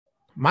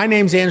My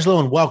name's Angelo,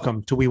 and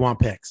welcome to We Want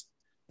Picks.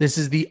 This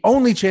is the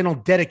only channel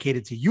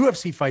dedicated to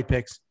UFC fight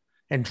picks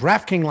and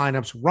DraftKings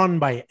lineups run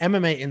by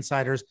MMA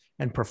insiders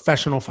and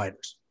professional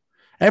fighters.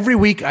 Every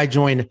week, I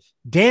join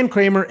Dan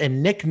Kramer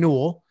and Nick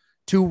Newell,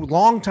 two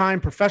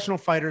longtime professional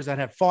fighters that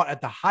have fought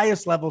at the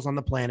highest levels on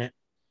the planet,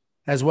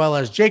 as well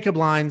as Jacob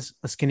Lyons,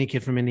 a skinny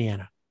kid from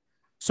Indiana.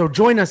 So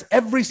join us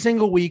every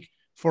single week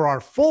for our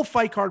full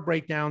fight card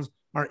breakdowns,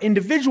 our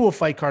individual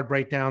fight card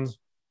breakdowns,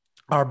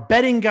 our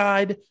betting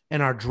guide,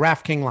 and our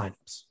DraftKings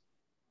lineups.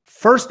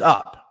 First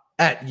up,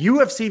 at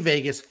UFC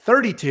Vegas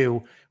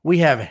 32, we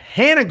have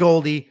Hannah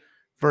Goldy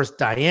versus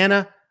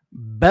Diana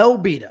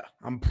Belbita.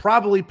 I'm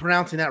probably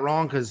pronouncing that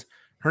wrong because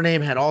her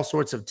name had all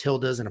sorts of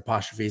tildes and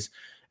apostrophes.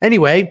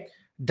 Anyway,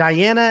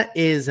 Diana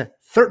is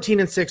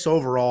 13-6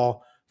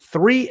 overall,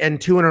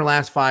 3-2 in her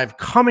last five,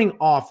 coming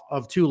off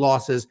of two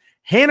losses.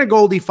 Hannah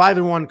Goldy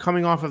 5-1,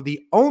 coming off of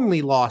the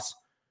only loss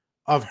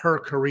of her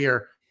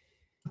career.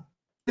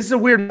 This is a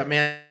weird one,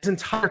 man. This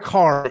entire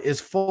card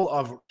is full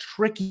of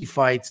tricky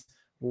fights,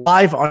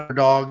 live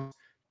underdogs,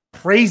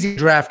 crazy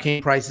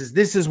DraftKings prices.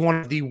 This is one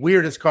of the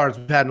weirdest cards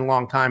we've had in a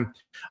long time.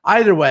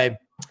 Either way,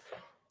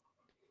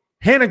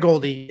 Hannah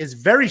Goldy is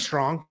very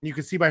strong. You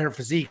can see by her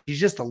physique, she's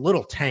just a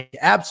little tank,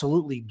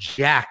 absolutely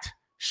jacked,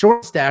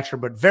 short stature,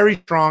 but very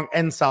strong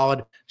and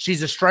solid.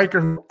 She's a striker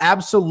who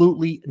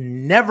absolutely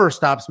never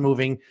stops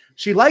moving.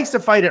 She likes to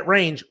fight at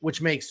range,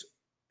 which makes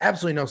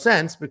absolutely no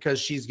sense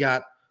because she's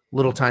got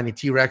little tiny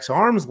T-Rex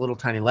arms, little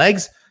tiny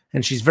legs,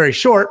 and she's very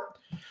short.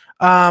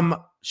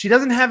 She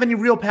doesn't have any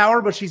real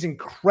power, but she's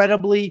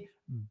incredibly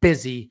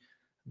busy.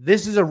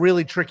 This is a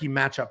really tricky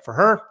matchup for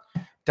her.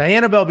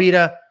 Diana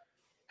Belbita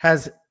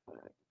has,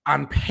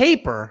 on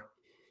paper,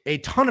 a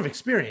ton of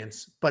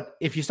experience, but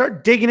if you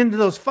start digging into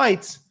those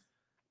fights,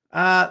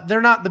 they're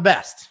not the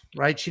best,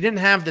 right? She didn't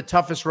have the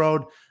toughest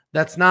road.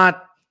 It's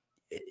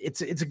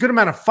a good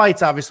amount of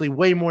fights, obviously,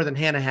 way more than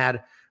Hannah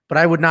had, but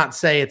I would not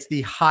say it's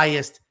the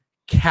highest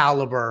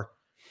caliber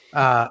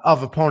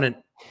of opponent.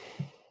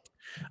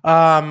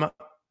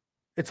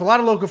 It's a lot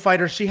of local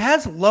fighters. She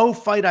has low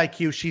fight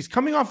IQ. She's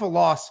coming off a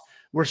loss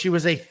where she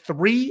was a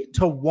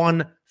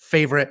 3-1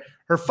 favorite.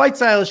 Her fight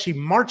style is she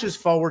marches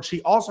forward.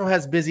 She also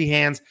has busy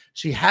hands.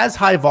 She has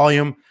high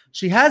volume.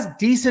 She has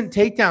decent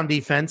takedown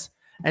defense,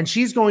 and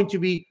she's going to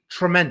be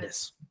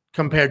tremendous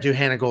compared to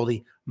Hannah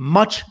Goldy.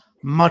 Much,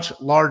 much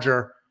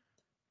larger.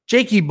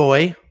 Jakey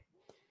boy,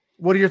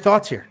 what are your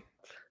thoughts here?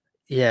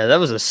 Yeah, that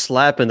was a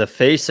slap in the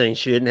face saying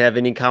she didn't have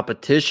any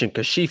competition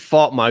because she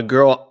fought my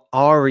girl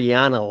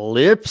Ariana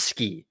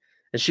Lipski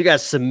and she got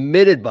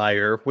submitted by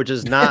her, which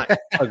is not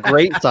a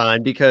great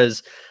sign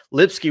because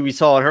Lipski, we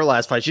saw in her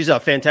last fight, she's a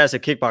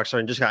fantastic kickboxer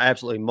and just got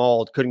absolutely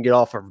mauled, couldn't get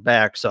off her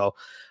back. So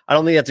I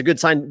don't think that's a good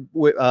sign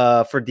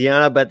for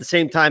Diana, but at the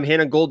same time,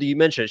 Hannah Goldy, you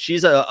mentioned,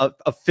 she's a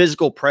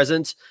physical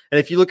presence. And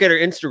if you look at her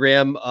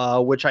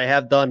Instagram, which I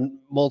have done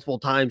multiple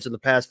times in the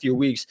past few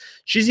weeks,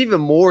 she's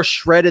even more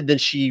shredded than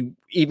she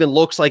even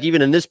looks like,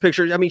 even in this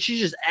picture. I mean,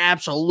 she's just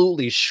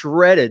absolutely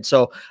shredded.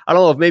 So I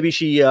don't know if maybe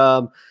she,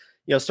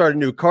 started a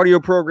new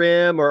cardio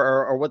program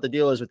or what the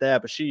deal is with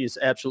that, but she is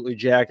absolutely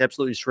jacked,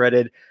 absolutely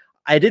shredded.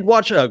 I did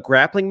watch a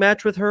grappling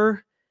match with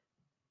her.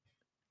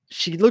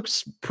 She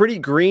looks pretty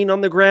green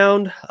on the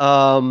ground.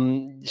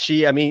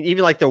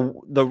 Even like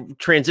the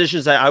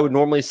transitions that I would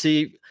normally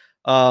see,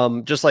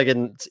 just like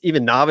in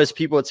even novice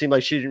people, it seemed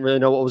like she didn't really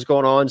know what was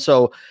going on.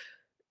 So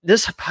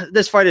this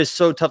fight is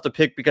so tough to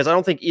pick because I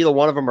don't think either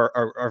one of them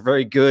are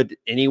very good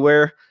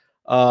anywhere.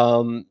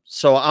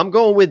 So I'm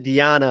going with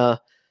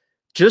Diana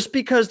just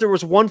because there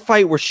was one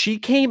fight where she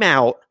came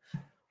out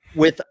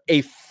with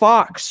a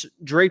fox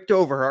draped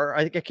over her.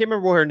 I can't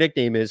remember what her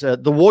nickname is, the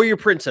Warrior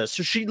Princess.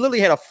 So she literally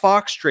had a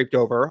fox draped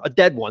over her, a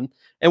dead one,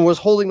 and was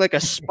holding like a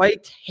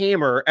spiked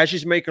hammer as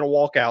she's making a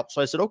walkout.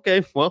 So I said,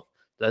 okay, well,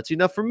 that's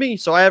enough for me.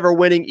 So I have her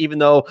winning, even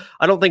though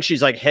I don't think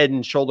she's like head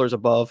and shoulders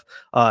above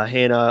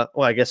Hannah.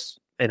 Well, I guess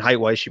in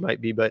height-wise she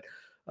might be, but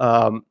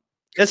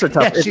it's a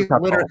tough.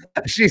 Yeah,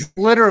 she's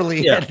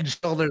literally head and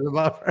shoulders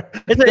above her.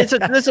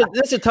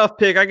 It's a tough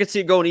pick. I could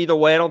see it going either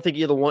way. I don't think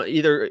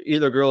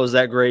either girl is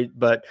that great,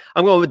 but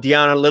I'm going with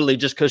Diana literally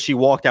just because she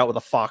walked out with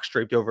a fox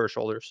draped over her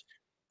shoulders.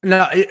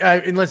 No,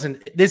 and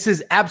listen, this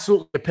is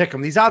absolutely a pick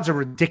 'em. These odds are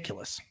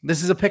ridiculous.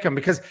 This is a pick 'em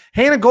because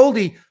Hannah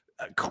Goldy,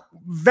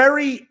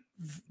 very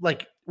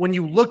like when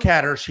you look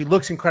at her, she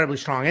looks incredibly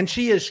strong, and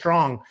she is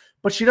strong,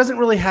 but she doesn't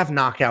really have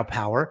knockout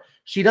power.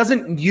 She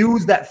doesn't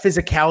use that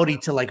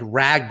physicality to like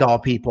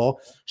ragdoll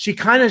people. She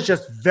kind of is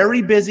just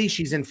very busy.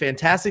 She's in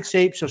fantastic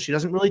shape, so she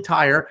doesn't really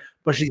tire,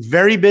 but she's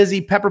very busy.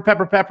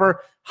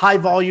 Pepper, high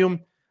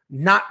volume,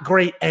 not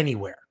great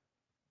anywhere.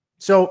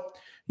 So,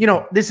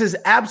 this is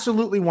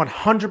absolutely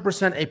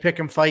 100% a pick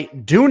 'em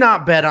fight. Do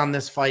not bet on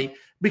this fight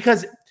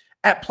because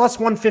at plus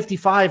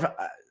 155,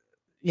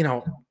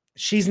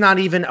 she's not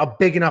even a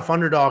big enough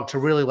underdog to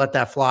really let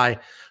that fly.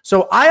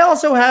 So I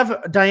also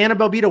have Diana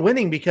Belbita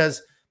winning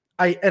because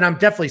I'm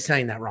definitely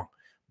saying that wrong,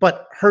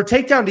 but her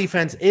takedown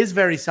defense is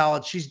very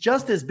solid. She's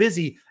just as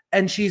busy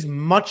and she's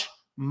much,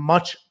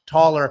 much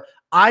taller.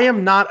 I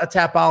am not a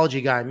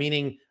Tapology guy,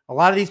 meaning A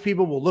lot of these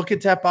people will look at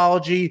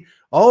Tapology,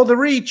 oh, the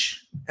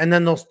reach, and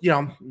then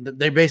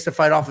they base the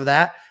fight off of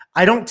that.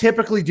 I don't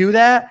typically do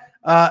that.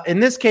 In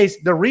this case,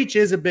 the reach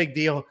is a big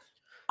deal.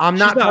 I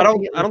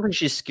don't think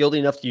she's skilled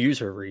enough to use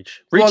her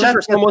reach. Reach is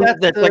for someone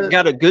that's like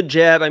got a good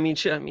jab. I mean,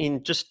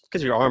 just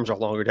because your arms are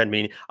longer doesn't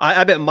mean.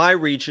 I bet my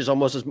reach is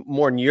almost as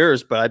more than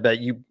yours, but I bet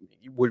you'd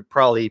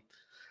probably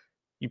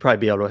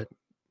be able to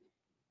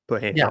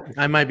put Hannah. Yeah,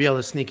 I might be able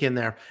to sneak in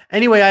there.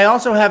 Anyway, I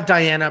also have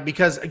Diana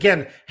because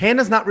again,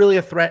 Hannah's not really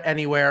a threat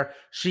anywhere.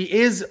 She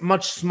is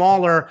much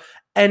smaller.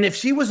 And if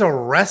she was a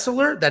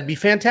wrestler, that'd be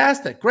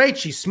fantastic. Great.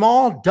 She's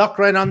small, duck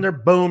right under,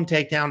 boom,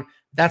 takedown.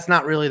 That's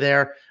not really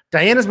there.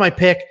 Diana's my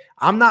pick.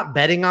 I'm not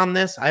betting on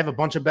this. I have a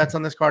bunch of bets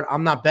on this card.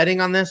 I'm not betting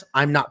on this.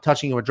 I'm not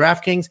touching it with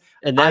DraftKings.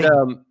 And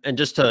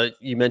that,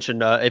 you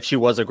mentioned if she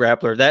was a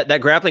grappler,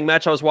 that grappling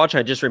match I was watching,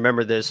 I just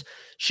remember this.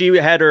 She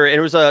had her, and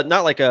it was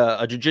not like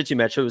a jiu-jitsu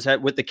match. It was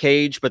with the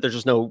cage, but there's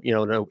just no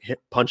hit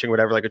punching or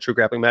whatever, like a true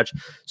grappling match.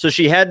 So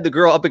she had the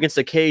girl up against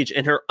the cage,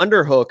 and her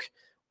underhook,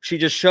 she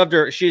just shoved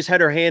her. She just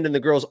had her hand in the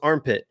girl's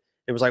armpit.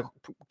 It was like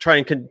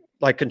trying to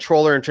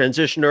control her and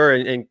transition her,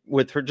 and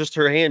with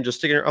her hand just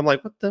sticking her. I'm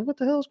like, what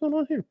the hell is going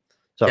on here?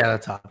 So yeah,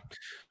 that's hot.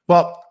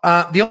 Well,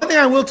 the only thing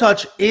I will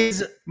touch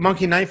is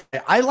Monkey Knife.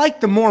 I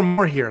like the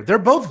more here. They're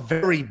both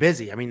very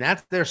busy. I mean,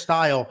 that's their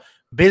style.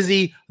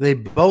 Busy. They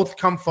both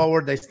come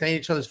forward. They stay in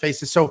each other's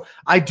faces. So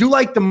I do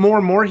like the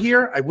more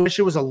here. I wish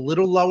it was a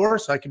little lower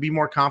so I could be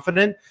more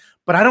confident.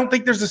 But I don't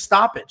think there's a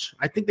stoppage.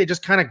 I think they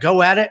just kind of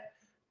go at it,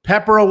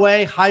 pepper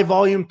away, high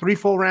volume, 3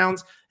 full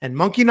rounds, and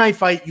Monkey Knife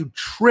Fight. You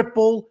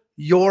triple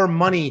your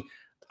money.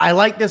 I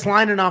like this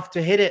line enough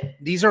to hit it.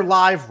 These are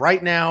live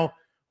right now.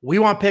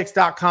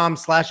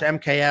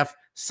 WeWantPicks.com/MKF.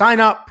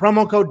 Sign up,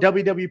 promo code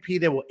WWP.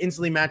 They will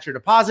instantly match your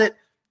deposit.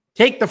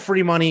 Take the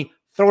free money,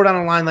 throw it on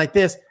a line like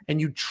this,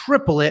 and you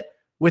triple it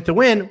with the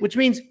win, which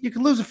means you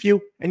can lose a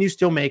few and you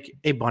still make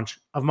a bunch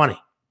of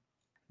money.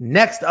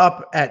 Next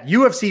up at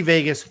UFC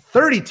Vegas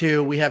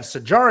 32, we have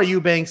Sijara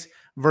Eubanks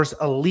versus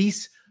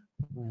Elise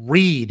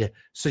Reed.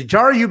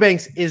 Sijara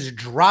Eubanks is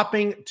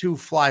dropping to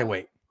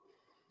flyweight,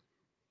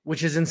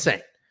 which is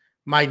insane.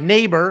 My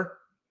neighbor,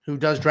 who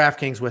does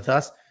DraftKings with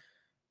us,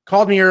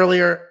 called me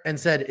earlier and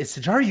said, is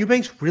Sijara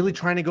Eubanks really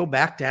trying to go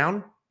back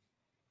down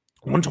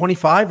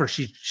 125, or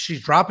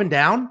she's dropping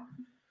down?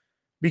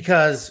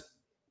 Because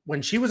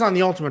when she was on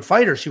The Ultimate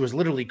Fighter, she was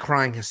literally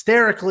crying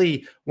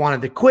hysterically,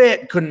 wanted to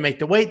quit, couldn't make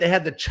the weight. They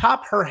had to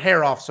chop her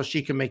hair off so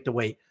she can make the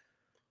weight.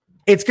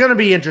 It's going to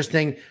be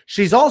interesting.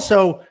 She's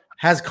also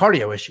has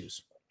cardio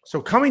issues.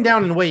 So coming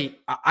down in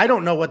weight, I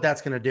don't know what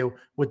that's going to do.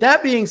 With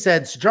that being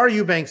said, Sijara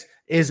Eubanks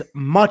is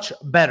much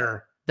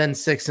better than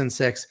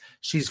 6-6.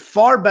 She's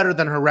far better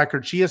than her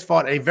record. She has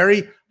fought a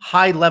very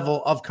high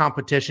level of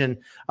competition.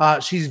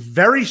 She's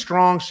very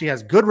strong. She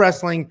has good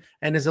wrestling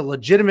and is a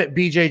legitimate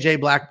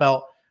BJJ black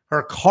belt.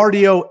 Her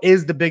cardio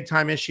is the big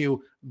time issue.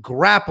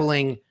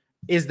 Grappling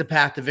is the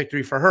path to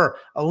victory for her.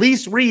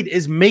 Elise Reed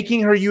is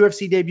making her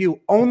UFC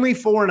debut only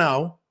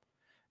 4-0.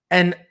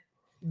 And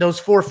those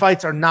 4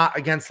 fights are not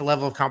against the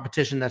level of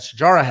competition that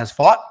Sijara has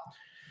fought.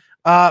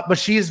 But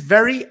she is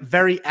very,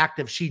 very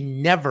active. She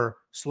never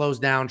slows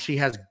down. She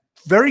has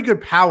very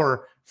good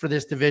power for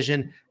this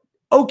division.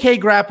 Okay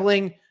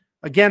grappling.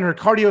 Again, her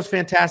cardio is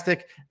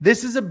fantastic.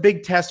 This is a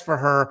big test for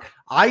her.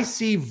 I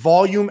see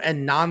volume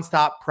and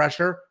nonstop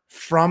pressure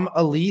from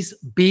Elise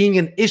being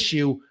an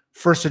issue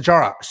for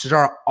Sijara.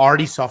 Sijara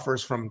already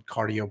suffers from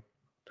cardio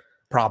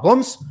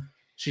problems.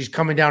 She's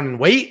coming down in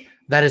weight.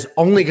 That is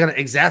only going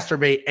to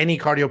exacerbate any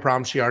cardio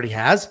problem she already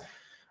has.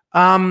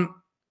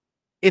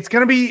 It's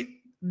going to be,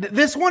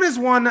 this one is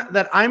one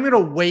that I'm going to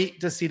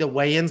wait to see the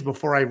weigh-ins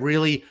before I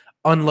really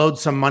unload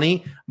some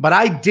money. But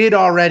I did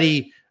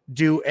already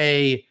do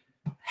a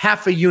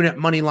half a unit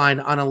money line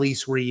on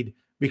Elise Reed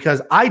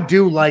because I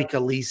do like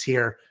Elise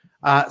here.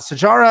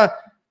 Sijara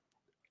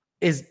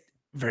is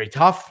very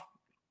tough.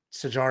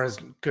 Sijara is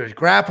good at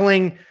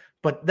grappling,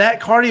 but that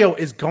cardio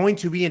is going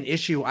to be an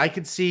issue. I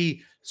could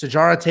see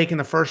Sijara taking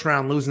the first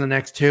round, losing the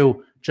next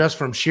 2 just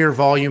from sheer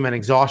volume and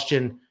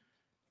exhaustion.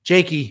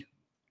 Jakey,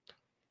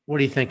 what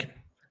are you thinking?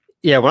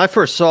 Yeah, when I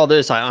first saw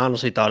this, I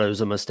honestly thought it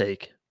was a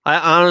mistake. I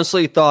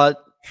honestly thought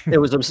it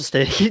was a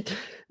mistake.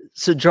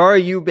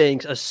 Sijara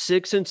Eubanks, a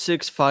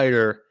 6-6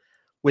 fighter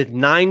with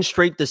 9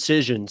 straight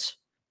decisions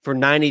for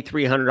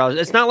 $9,300.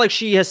 It's not like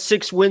she has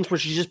 6 wins where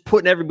she's just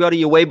putting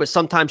everybody away, but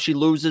sometimes she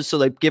loses, so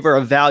they give her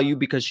a value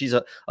because she's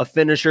a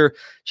finisher.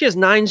 She has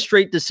 9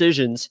 straight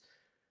decisions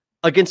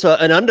against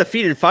an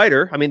undefeated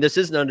fighter. I mean, this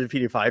is an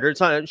undefeated fighter.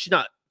 She's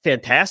not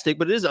fantastic,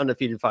 but it is an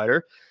undefeated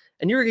fighter.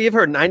 And you're gonna give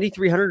her a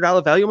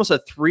 $9,300 value, almost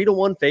a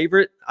 3-1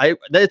 favorite.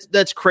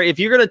 That's crazy. If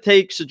you're gonna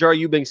take Sijara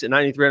Eubanks at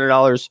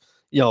 $9,300,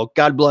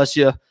 God bless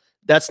you.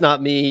 That's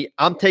not me.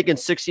 I'm taking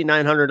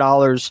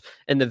 $6,900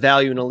 and the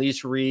value in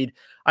Elise Reed.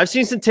 I've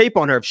seen some tape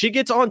on her. If she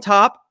gets on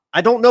top,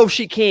 I don't know if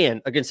she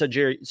can against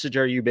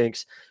Sijara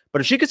Eubanks, but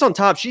if she gets on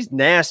top, she's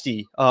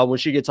nasty when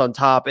she gets on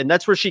top, and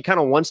that's where she kind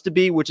of wants to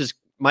be, which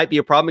might be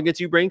a problem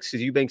against Eubanks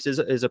because Eubanks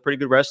is a pretty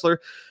good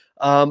wrestler.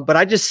 But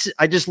I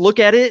just look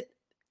at it.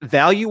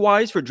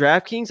 value-wise for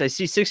DraftKings, I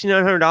see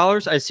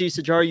 $6,900. I see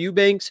Sijara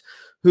Eubanks,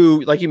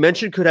 who, like you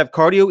mentioned, could have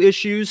cardio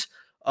issues.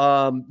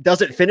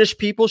 Doesn't finish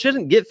people. She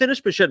doesn't get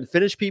finished, but she doesn't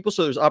finish people.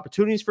 So there's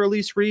opportunities for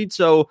Elise Reed.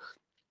 So,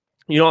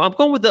 I'm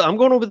going with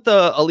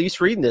the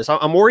Elise Reed in this.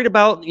 I'm worried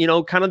about,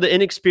 kind of the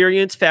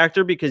inexperience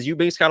factor because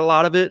Eubanks got a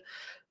lot of it.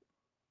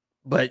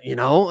 But,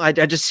 I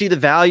just see the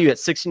value at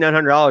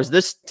 $6,900.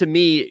 This, to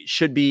me,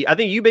 should be – I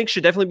think Eubanks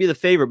should definitely be the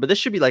favorite, but this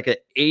should be like a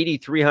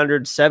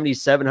 $8,300,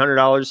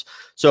 $7,700.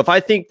 So if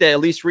I think that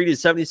Elise Reed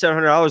is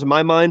 $7,700 in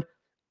my mind,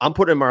 I'm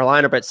putting my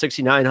lineup at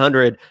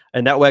 $6,900,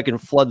 and that way I can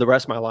flood the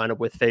rest of my lineup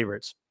with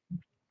favorites.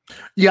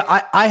 Yeah,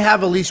 I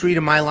have Elise Reed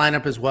in my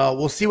lineup as well.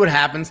 We'll see what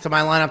happens to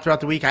my lineup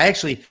throughout the week. I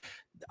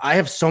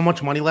have so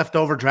much money left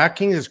over.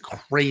 DraftKings is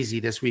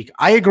crazy this week.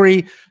 I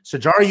agree.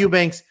 Sijara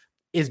Eubanks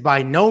is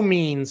by no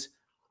means –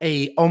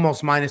 a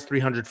almost minus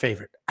 300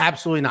 favorite.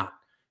 Absolutely not.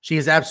 She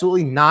is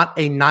absolutely not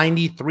a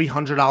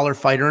 $9,300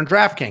 fighter in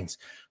DraftKings.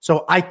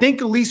 So I think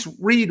Elise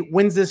Reed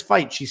wins this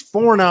fight. She's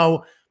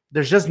 4-0.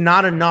 There's just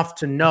not enough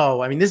to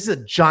know. I mean, this is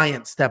a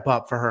giant step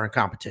up for her in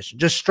competition,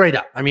 just straight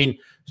up. I mean,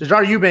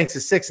 Sijara Eubanks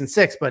is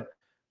 6-6, but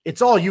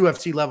it's all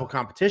UFC level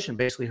competition,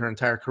 basically her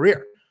entire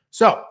career.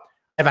 So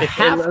I have a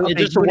half of a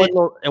unit.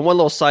 One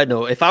little side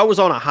note. If I was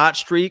on a hot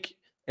streak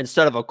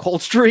instead of a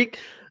cold streak,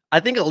 I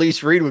think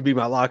Elise Reed would be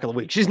my lock of the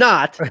week. She's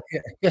not,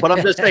 but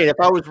I'm just saying, if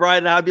I was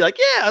riding, I'd be like,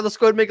 yeah, let's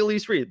go ahead and make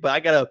Elise Reed. But I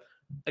gotta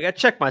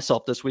check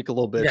myself this week a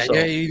little bit.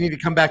 Yeah, you need to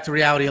come back to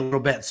reality a little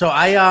bit. So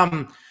I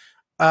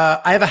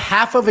have a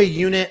half of a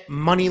unit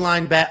money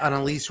line bet on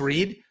Elise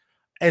Reed.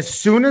 As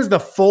soon as the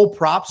full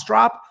props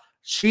drop,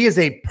 she is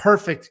a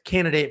perfect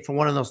candidate for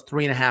one of those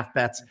 3.5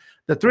 bets.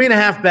 The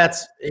 3.5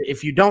 bets,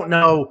 if you don't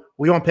know,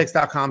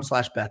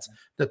 WeWantPicks.com/bets.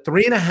 The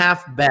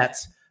 3.5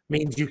 bets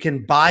means you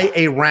can buy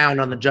a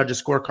round on the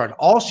judge's scorecard.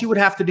 All she would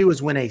have to do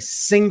is win a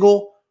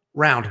single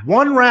round,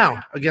 one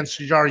round against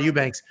Sijara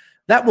Eubanks.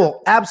 That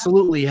will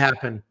absolutely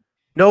happen.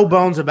 No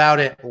bones about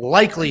it.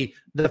 Likely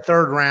the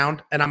third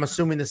round, and I'm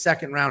assuming the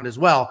second round as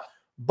well.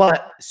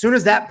 But as soon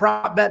as that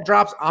prop bet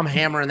drops, I'm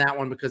hammering that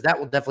one because that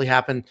will definitely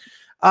happen.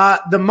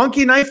 The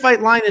monkey knife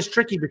fight line is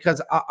tricky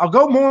because I'll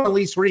go more on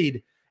Elise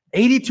Reed.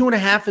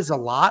 82.5 is a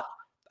lot.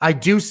 I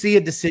do see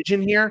a decision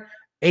here.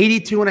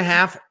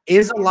 82.5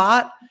 is a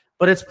lot.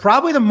 But it's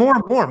probably the more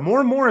and more.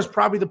 More and more is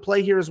probably the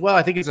play here as well.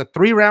 I think it's a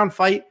 3-round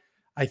fight.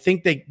 I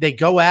think they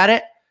go at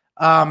it.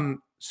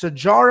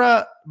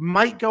 Sijara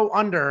might go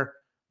under,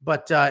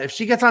 but if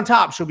she gets on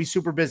top, she'll be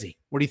super busy.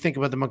 What do you think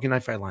about the monkey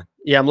knife fight line?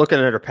 Yeah, I'm looking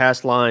at her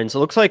past lines. It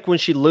looks like when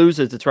she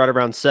loses, it's right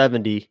around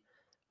 70.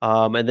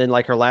 And then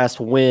like her last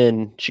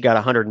win, she got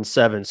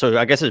 107. So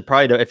I guess it's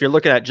probably, if you're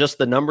looking at just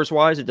the numbers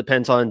wise, it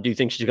depends on, do you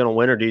think she's going to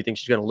win or do you think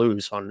she's going to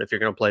lose on if you're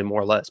going to play more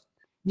or less?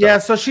 Yeah,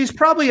 so she's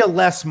probably a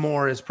less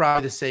more is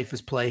probably the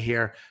safest play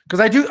here because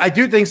I do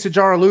think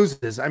Sijara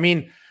loses. I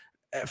mean,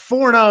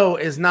 4-0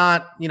 is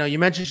not, you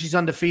mentioned she's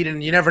undefeated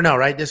and you never know,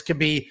 right? This could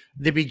be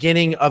the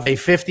beginning of a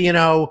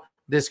 50-0.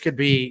 This could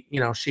be,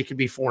 she could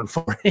be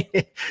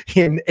 4-4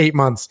 in 8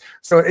 months.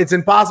 So it's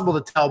impossible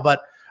to tell,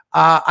 but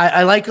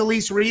I like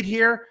Elise Reed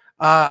here.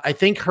 I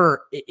think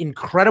her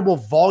incredible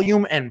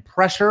volume and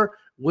pressure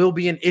will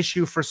be an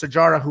issue for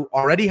Sijara, who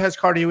already has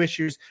cardio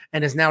issues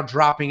and is now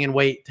dropping in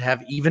weight to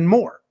have even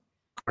more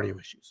cardio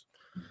issues.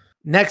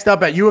 Next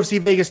up at UFC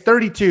Vegas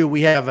 32, we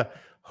have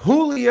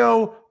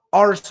Julio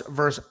Arce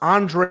versus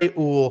Andre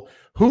Ewell.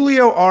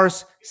 Julio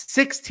Arce,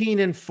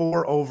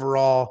 16-4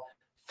 overall,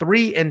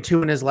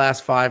 3-2 in his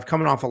last 5,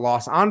 coming off a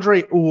loss.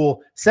 Andre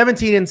Ewell,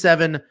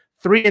 17-7,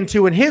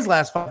 3-2 in his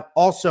last 5,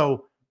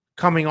 also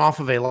coming off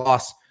of a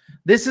loss.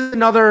 This is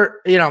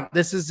another,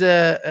 this is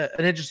an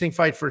interesting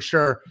fight for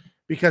sure,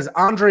 because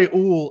Andre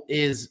Ewell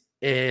is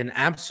an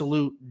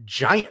absolute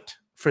giant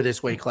for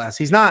this weight class.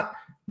 He's not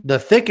the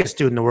thickest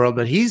dude in the world,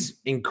 but he's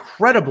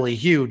incredibly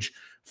huge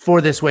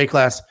for this weight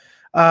class.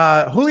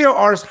 Julio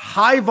Arce,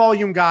 high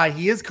volume guy.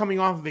 He is coming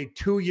off of a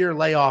 2-year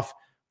layoff.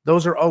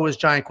 Those are always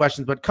giant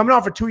questions, but coming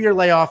off a 2-year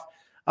layoff,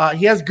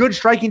 he has good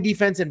striking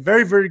defense and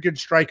very, very good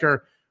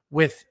striker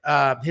with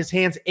his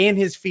hands and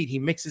his feet. He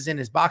mixes in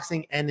his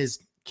boxing and his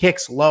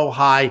kicks low,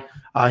 high.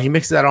 He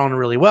mixes that on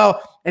really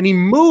well, and he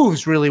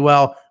moves really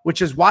well,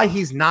 which is why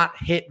he's not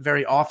hit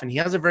very often. He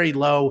has a very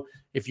low,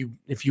 if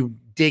you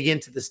dig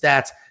into the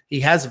stats, he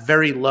has a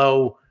very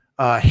low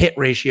hit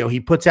ratio. He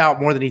puts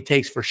out more than he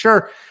takes for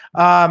sure.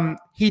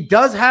 He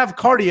does have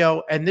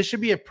cardio, and this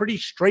should be a pretty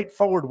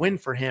straightforward win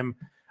for him.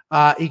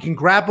 He can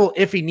grapple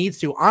if he needs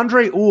to.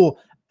 Andre Ewell,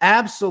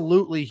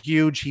 absolutely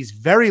huge. He's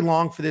very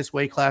long for this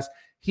weight class.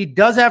 He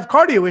does have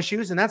cardio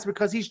issues, and that's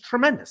because he's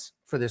tremendous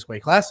for this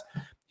weight class.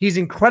 He's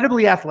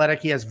incredibly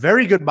athletic. He has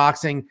very good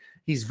boxing.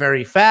 He's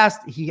very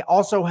fast. He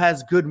also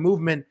has good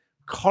movement.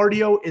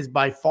 Cardio is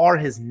by far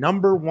his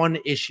number one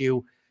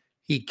issue.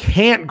 He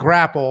can't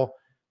grapple,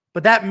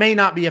 but that may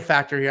not be a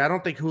factor here. I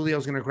don't think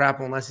Julio's going to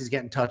grapple unless he's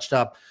getting touched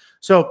up.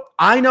 So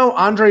I know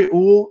Andre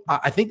Ewell,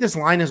 I think this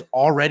line is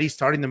already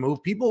starting to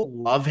move. People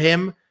love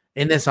him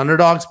in this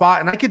underdog spot,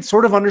 and I could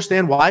sort of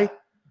understand why.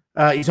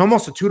 He's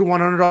almost a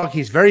 2-1 underdog.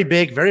 He's very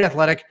big, very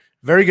athletic,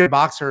 very good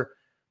boxer.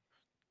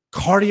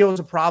 cardio is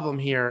a problem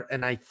here,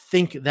 and I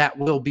think that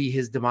will be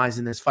his demise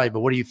in this fight.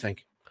 But what do you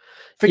think?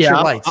 Fix your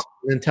lights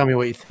and then tell me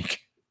what you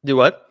think. Do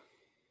what?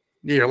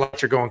 Your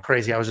lights are going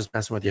crazy. I was just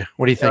messing with you.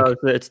 What do you think?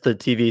 It's the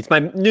TV. It's my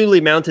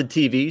newly mounted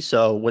TV.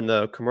 So when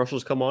the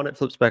commercials come on, it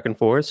flips back and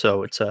forth.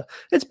 So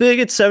it's big.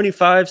 It's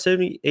 75,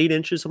 78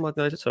 inches, something like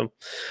that. So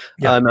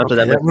yeah,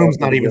 that room's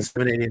not even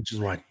 7, 8 inches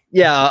wide.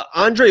 Yeah,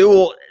 Andre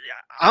Ewell.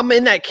 I'm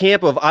in that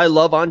camp of I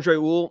love Andre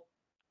Ewell.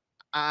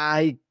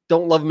 I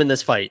don't love him in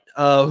this fight.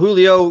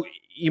 Julio,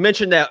 you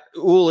mentioned that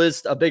Ewell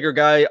is a bigger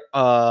guy.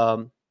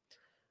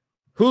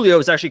 Julio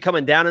is actually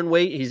coming down in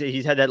weight.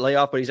 He's had that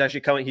layoff, but he's actually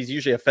coming. He's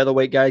usually a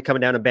featherweight guy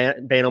coming down to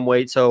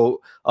bantamweight.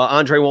 So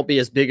Andre won't be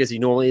as big as he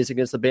normally is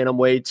against the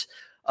bantamweights.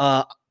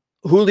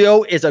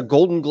 Julio is a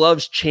Golden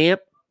Gloves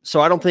champ,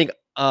 so I don't think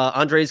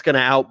Andre's going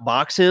to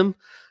outbox him.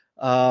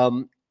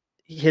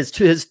 His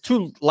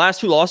last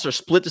two losses are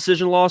split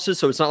decision losses,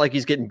 so it's not like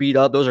he's getting beat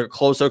up. Those are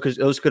close though, because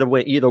those could have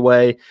went either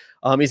way.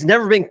 He's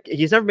never been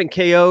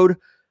KO'd,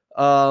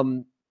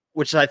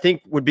 which I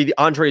think would be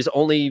Andre's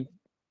only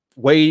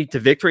way to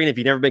victory. And if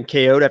you've never been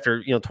KO'd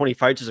after 20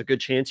 fights, there's a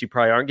good chance you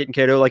probably aren't getting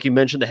KO'd. Like you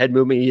mentioned, the head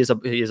movement, he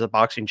is a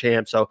boxing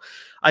champ. So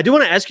I do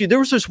want to ask you, there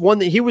was this one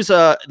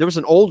that there was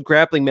an old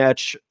grappling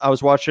match I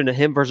was watching,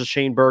 him versus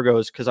Shane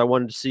Burgos, because I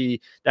wanted to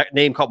see, that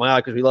name caught my eye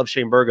because we love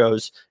Shane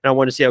Burgos and I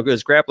wanted to see how good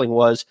his grappling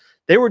was.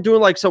 They were doing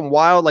like some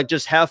wild, like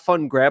just have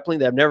fun grappling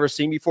that I've never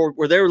seen before,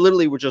 where they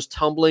were just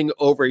tumbling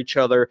over each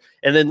other.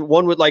 And then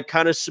one would like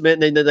kind of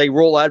submit and then they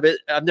roll out of it.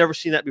 I've never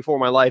seen that before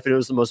in my life. And it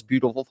was the most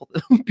beautiful.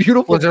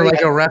 Was there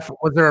like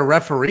was there a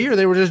referee or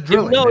they were just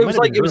drilling? No, it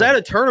was at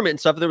a tournament and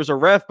stuff. And there was a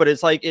ref, but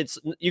it's like,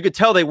 you could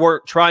tell they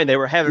weren't trying. They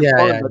were having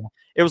fun. Yeah. But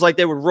it was like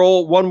they would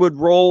roll, one would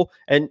roll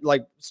and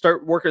like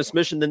start working a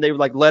submission. Then they would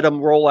like let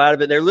them roll out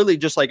of it. They're literally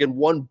just like in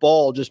one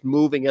ball, just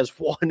moving as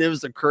one. It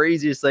was the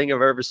craziest thing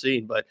I've ever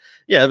seen. But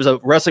yeah, it was a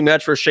wrestling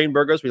match for Shane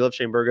Burgos. We love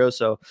Shane Burgos.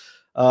 So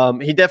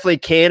he definitely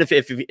can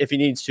if he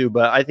needs to,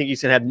 but I think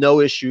he's going to have no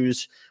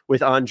issues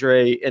with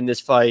Andre in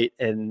this fight.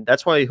 And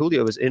that's why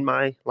Julio is in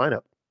my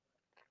lineup.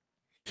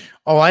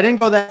 Oh, I didn't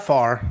go that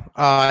far.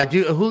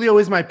 Julio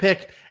is my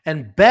pick,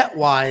 and bet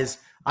wise,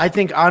 I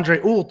think Andre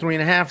Ewell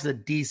 3.5 is a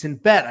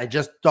decent bet. I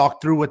just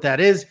talked through what that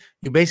is.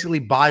 You basically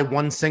buy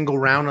one single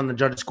round on the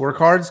judges'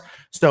 scorecards,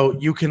 so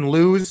you can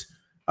lose.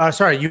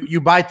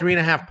 You buy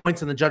 3.5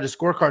 points on the judges'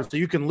 scorecards, so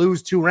you can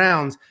lose 2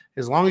 rounds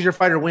as long as your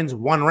fighter wins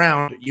 1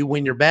 round. You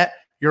win your bet.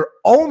 You're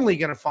only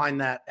going to find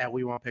that at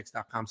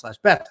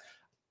WeWantPicks.com/bet.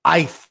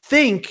 I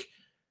think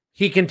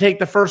he can take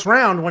the first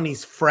round when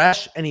he's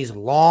fresh and he's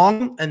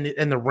long and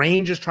the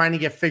range is trying to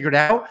get figured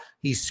out.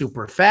 He's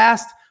super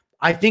fast.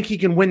 I think he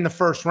can win the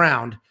first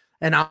round.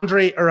 And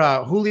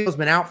Julio's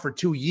been out for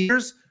 2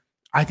 years.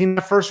 I think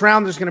the first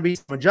round, there's going to be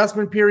some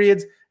adjustment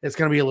periods. It's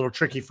going to be a little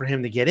tricky for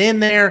him to get in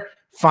there,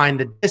 find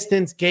the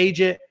distance,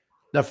 gauge it.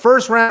 The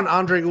first round,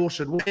 Andre Ewell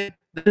should win.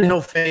 Then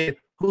he'll fade.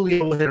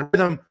 Julio will hit a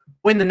rhythm,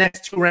 win the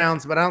next 2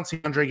 rounds, but I don't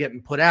see Andre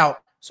getting put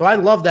out. So I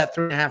love that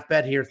 3.5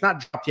 bet here. It's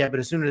not dropped yet, but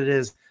as soon as it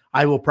is,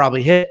 I will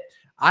probably hit.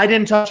 I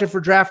didn't touch it for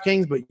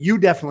DraftKings, but you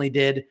definitely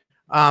did.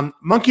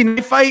 Monkey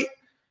Knife Fight.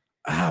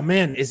 Oh,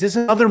 man, is this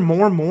another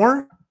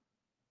more?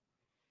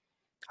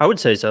 I would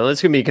say so.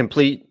 It's going to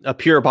be a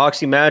pure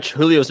boxing match.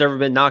 Julio's never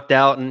been knocked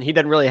out, and he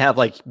doesn't really have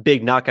like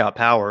big knockout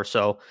power.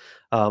 So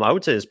I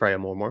would say it's probably a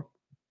more.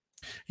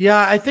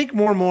 Yeah, I think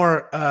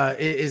more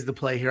is the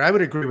play here. I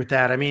would agree with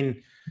that. I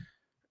mean,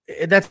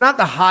 that's not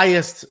the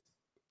highest.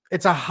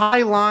 It's a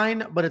high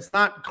line, but it's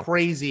not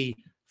crazy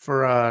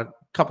for a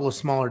couple of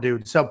smaller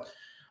dudes. So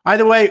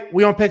either way,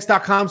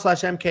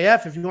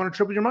 WeWantPicks.com/MKF if you want to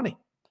triple your money.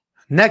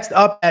 Next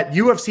up at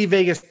UFC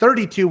Vegas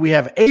 32, we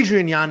have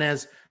Adrian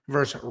Yanez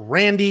versus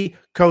Randy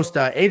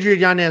Costa. Adrian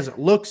Yanez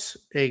looks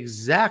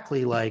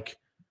exactly like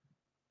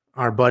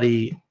our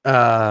buddy,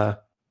 the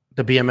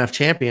BMF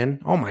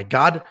champion. Oh my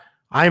God,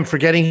 I am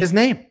forgetting his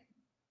name.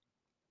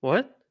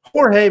 What?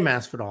 Jorge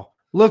Masvidal.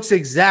 Looks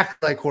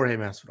exactly like Jorge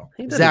Masvidal.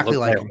 Exactly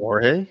like him.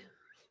 Jorge.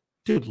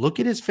 Dude, look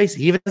at his face.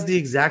 He even has the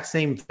exact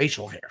same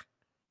facial hair.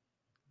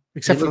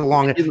 Except for the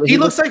long hair. He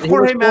looks like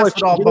Jorge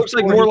Masvidal. He looks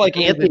like more like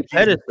Anthony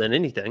Pettis than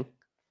anything.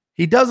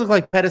 He does look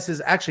like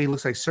Pettis. Actually, he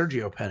looks like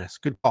Sergio Pettis.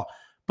 Good call.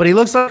 But he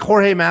looks like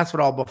Jorge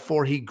Masvidal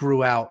before he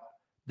grew out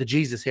the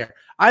Jesus hair.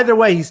 Either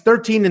way, he's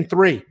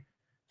 13-3,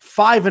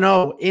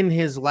 5-0 in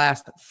his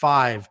last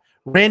 5.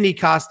 Randy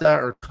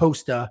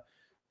Costa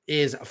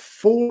is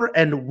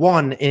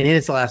 4-1 in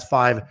his last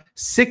 5,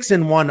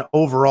 6-1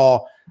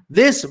 overall.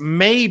 This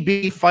may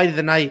be fight of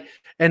the night.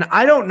 And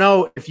I don't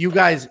know if you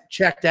guys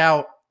checked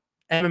out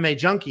MMA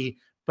Junkie,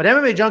 but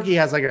MMA Junkie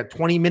has like a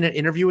 20-minute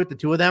interview with the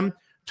two of them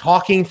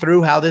talking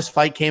through how this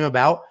fight came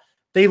about.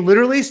 They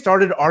literally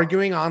started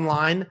arguing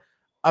online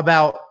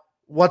about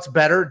what's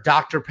better,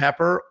 Dr.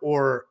 Pepper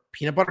or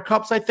peanut butter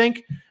cups, I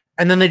think.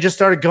 And then they just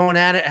started going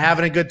at it,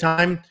 having a good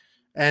time.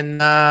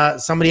 And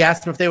somebody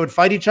asked him if they would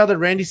fight each other.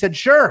 Randy said,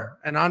 sure.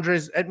 And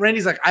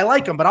Randy's like, I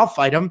like him, but I'll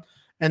fight him.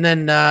 And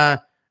then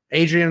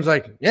Adrian's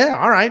like, yeah,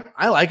 all right.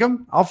 I like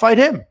him. I'll fight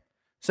him.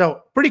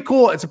 So pretty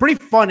cool. It's a pretty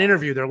fun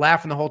interview. They're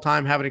laughing the whole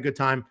time, having a good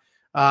time.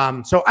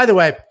 So either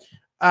way,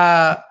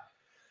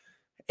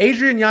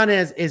 Adrian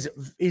Yanez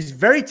is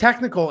very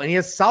technical and he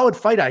has solid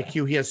fight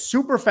IQ. He has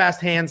super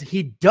fast hands.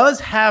 He does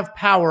have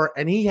power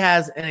and he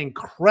has an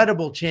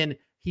incredible chin.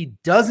 He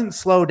doesn't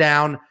slow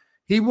down.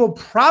 He will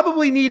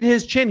probably need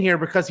his chin here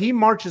because he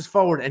marches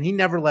forward and he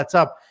never lets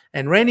up.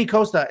 And Randy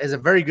Costa is a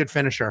very good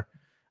finisher.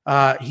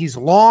 He's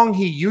long.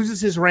 He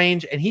uses his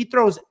range and he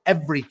throws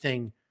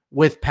everything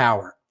with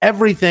power.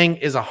 Everything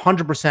is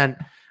 100%.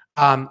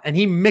 And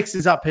he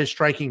mixes up his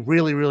striking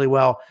really, really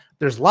well.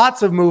 There's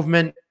lots of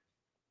movement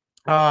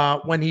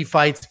when he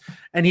fights,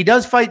 and he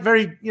does fight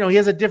very, he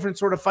has a different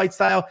sort of fight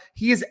style.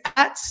 He is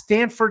at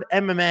Stanford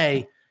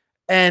MMA,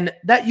 and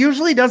that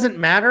usually doesn't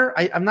matter.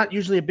 I'm not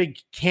usually a big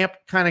camp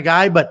kind of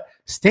guy, but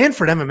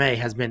Stanford MMA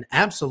has been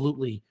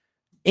absolutely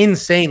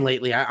insane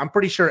lately. I'm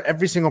pretty sure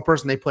every single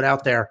person they put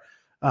out there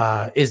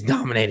is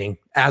dominating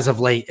as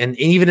of late, and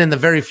even in the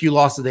very few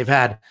losses they've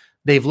had,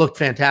 they've looked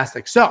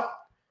fantastic. So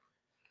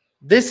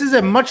this is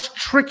a much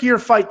trickier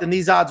fight than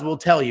these odds will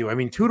tell you. I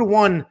mean,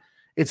 2-1,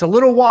 it's a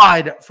little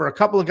wide for a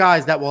couple of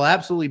guys that will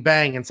absolutely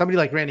bang. And somebody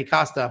like Randy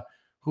Costa,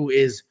 who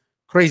is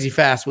crazy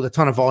fast with a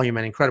ton of volume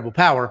and incredible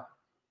power.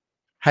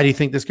 How do you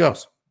think this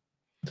goes?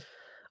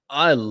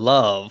 I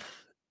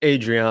love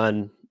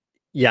Adrian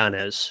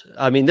Yanez.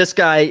 I mean, this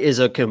guy is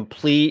a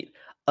complete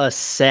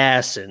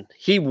assassin.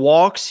 He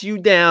walks you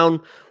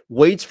down,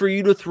 waits for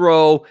you to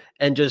throw,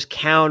 and just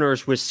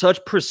counters with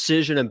such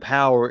precision and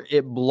power.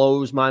 It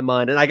blows my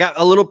mind. And I got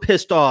a little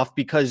pissed off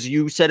because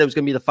you said it was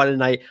going to be the fight of the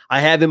night.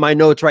 I have in my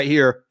notes right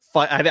here,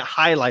 I have it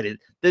highlighted.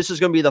 This is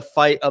going to be the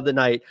fight of the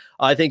night.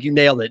 I think you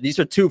nailed it. These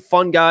are two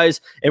fun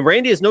guys. And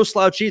Randy is no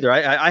slouch either.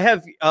 I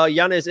have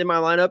Yanez in my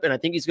lineup, and I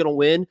think he's going to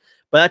win.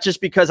 But that's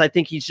just because I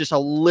think he's just a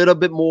little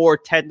bit more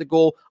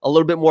technical, a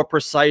little bit more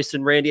precise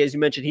than Randy. As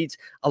you mentioned, he's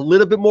a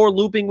little bit more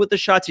looping with the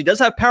shots. He does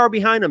have power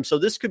behind him. So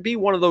this could be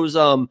one of those,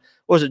 what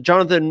was it,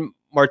 Jonathan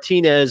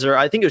Martinez, or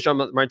I think it was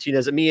Jonathan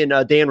Martinez, that me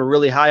and Dan were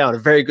really high on, a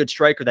very good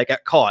striker that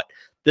got caught.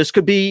 This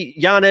could be,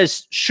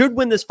 Yanez should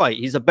win this fight.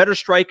 He's a better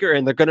striker,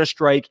 and they're going to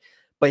strike,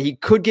 but he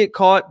could get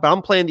caught. But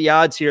I'm playing the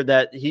odds here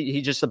that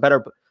he's just a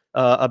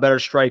better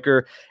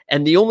striker.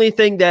 And the only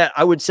thing that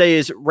I would say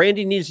is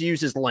Randy needs to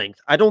use his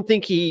length. I don't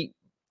think he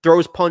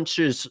throws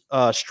punches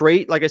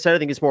straight. Like I said, I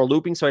think it's more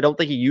looping, so I don't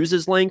think he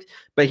uses length,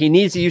 but he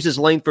needs to use his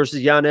length versus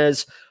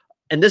Yanez.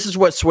 And this is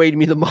what swayed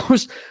me the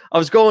most. I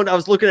was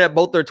looking at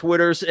both their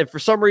Twitters, and for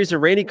some reason,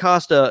 Randy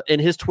Costa, in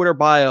his Twitter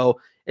bio,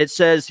 it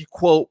says,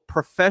 quote,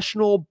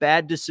 professional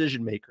bad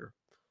decision maker.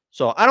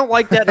 So I don't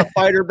like that in a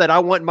fighter that I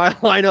want in my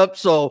lineup.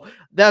 So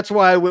that's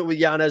why I went with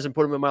Yanez and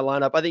put him in my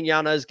lineup. I think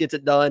Yanez gets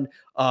it done.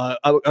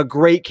 A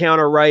great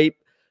counter right,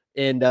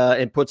 and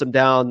puts him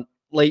down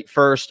late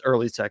first,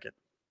 early second.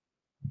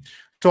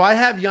 So I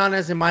have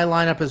Yanez in my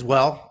lineup as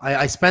well.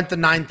 I spent the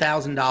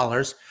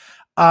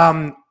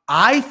 $9,000.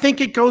 I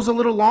think it goes a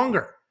little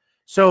longer.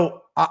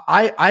 So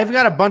I've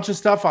got a bunch of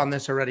stuff on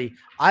this already.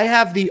 I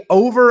have the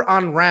over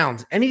on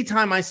rounds.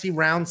 Anytime I see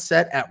rounds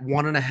set at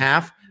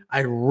 1.5, I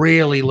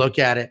really look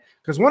at it,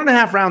 because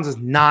 1.5 rounds is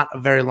not a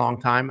very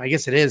long time. I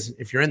guess it is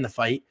if you're in the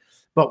fight,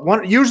 but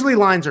usually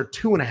lines are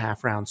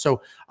 2.5 rounds.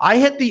 So I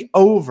hit the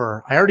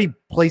over. I already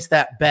placed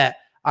that bet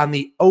on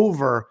the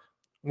over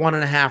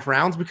 1.5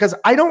 rounds because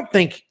I don't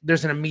think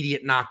there's an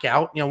immediate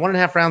knockout.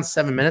 1.5 rounds,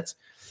 7 minutes.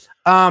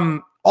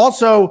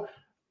 Also,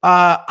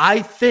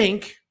 I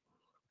think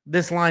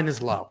this line is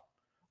low.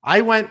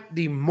 I went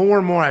the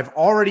more. I've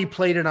already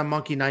played it on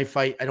Monkey Knife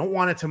Fight. I don't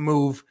want it to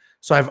move,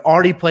 so I've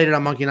already played it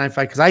on Monkey Knife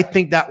Fight because I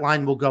think that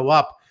line will go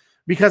up.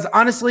 Because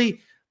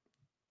honestly,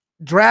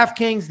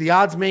 DraftKings, the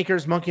odds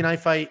makers, Monkey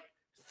Knife Fight,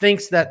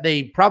 thinks that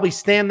they probably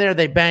stand there,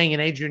 they bang,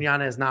 and Adrian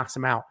Yanez knocks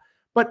him out.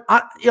 But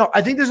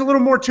I think there's a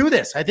little more to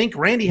this. I think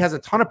Randy has a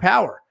ton of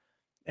power,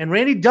 and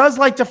Randy does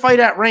like to fight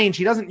at range.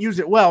 He doesn't use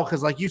it well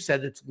because, like you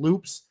said, it's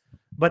loops,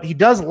 but he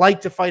does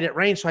like to fight at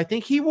range. So I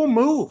think he will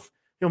move.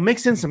 He'll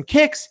mix in some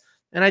kicks,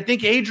 and I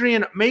think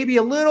Adrian may be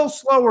a little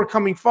slower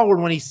coming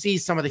forward when he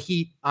sees some of the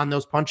heat on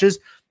those punches.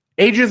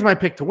 Adrian's my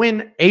pick to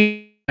win.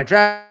 My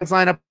DraftKings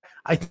lineup,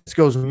 I think this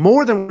goes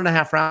more than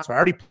 1.5 rounds. So I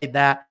already played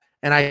that,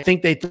 and I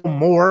think they throw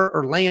more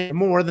or land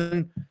more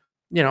than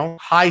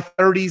high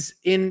 30s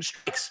in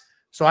strikes.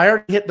 So I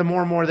already hit the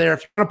more there.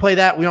 If you want to play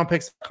that,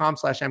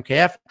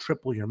 weonpicks.com/MKF,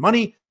 triple your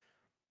money.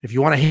 If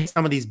you want to hit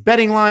some of these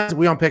betting lines,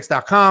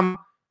 weonpicks.com,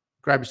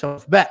 grab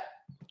yourself a bet.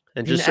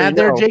 And just add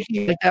there, Jake,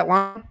 you like that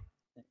line?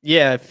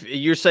 Yeah, if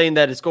you're saying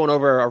that it's going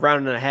over a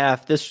round and a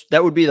half,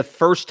 that would be the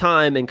first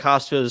time in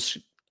Costa's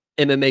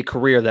MMA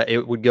career that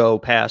it would go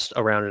past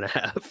a round and a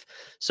half.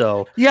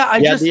 So the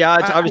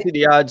odds, obviously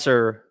the odds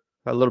are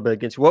a little bit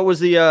against you. What was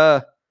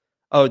the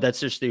that's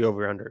just the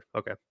over under.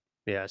 Okay.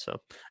 Yeah, so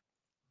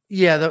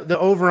yeah, the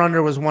over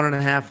under was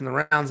 1.5 in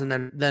the rounds, and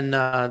then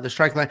the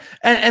strike line.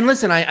 And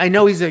listen, I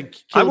know he's a guy.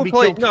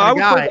 I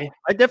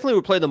definitely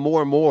would play the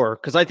more and more,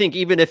 because I think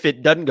even if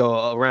it doesn't go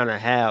a round and a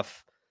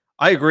half,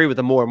 I agree with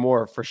the more and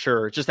more for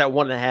sure. Just that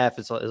 1.5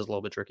 is a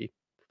little bit tricky.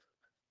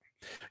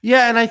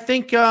 Yeah, and I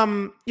think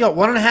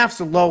 1.5 is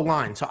a low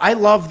line. So I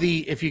love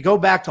if you go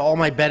back to all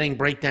my betting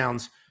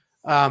breakdowns,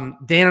 Dan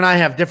and I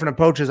have different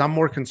approaches. I'm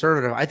more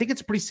conservative. I think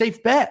it's a pretty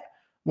safe bet,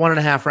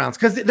 1.5 rounds,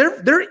 because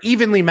they're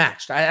evenly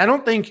matched. I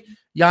don't think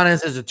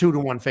Yanez is a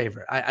 2-1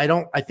 favorite.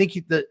 I think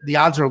the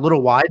odds are a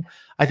little wide.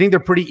 I think they're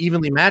pretty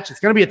evenly matched. It's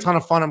going to be a ton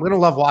of fun. I'm going to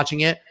love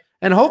watching it.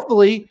 And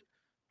hopefully,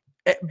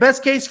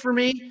 best case for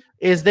me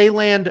is they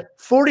land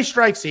 40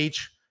 strikes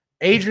each.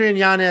 Adrian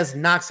Yanez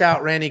knocks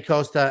out Randy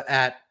Costa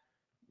at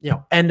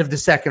end of the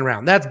second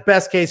round. That's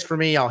best case for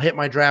me. I'll hit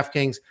my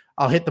DraftKings.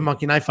 I'll hit the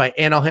Monkey Knife Fight,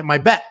 and I'll hit my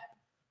bet.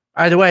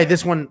 Either way,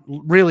 this one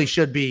really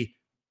should be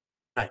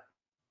right.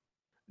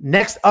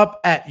 Next up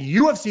at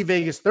UFC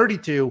Vegas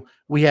 32,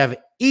 we have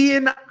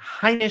Ian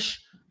Heinisch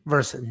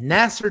versus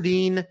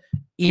Nasruddin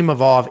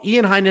Imavov.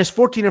 Ian Heinisch,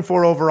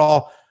 14-4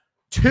 overall,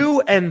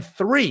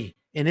 2-3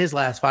 in his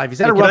last 5. He's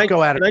had a rough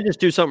go at it. Can I just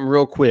do something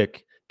real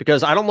quick?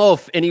 Because I don't know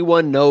if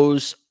anyone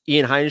knows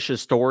Ian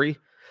Heinisch's story.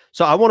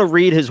 So I want to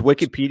read his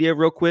Wikipedia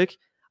real quick.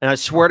 And I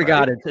swear to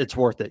God, it's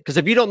worth it. Because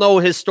if you don't know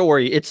his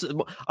story,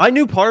 I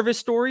knew part of his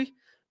story,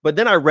 but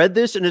then I read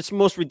this, and it's the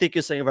most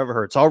ridiculous thing I've ever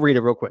heard. So I'll read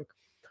it real quick.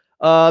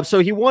 So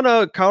he won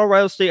a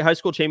Colorado State High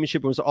School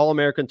Championship and was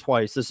All-American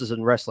twice. This is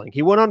in wrestling.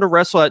 He went on to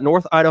wrestle at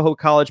North Idaho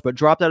College, but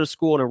dropped out of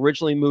school and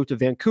originally moved to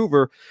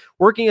Vancouver,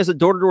 working as a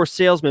door-to-door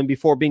salesman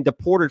before being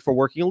deported for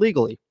working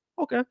illegally.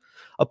 Okay.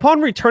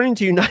 Upon returning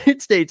to the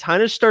United States,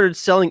 Heinisch started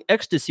selling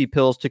ecstasy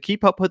pills to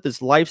keep up with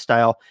his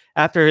lifestyle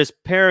after his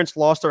parents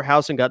lost their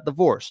house and got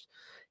divorced.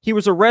 He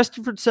was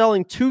arrested for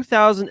selling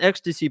 2,000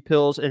 ecstasy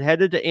pills and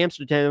headed to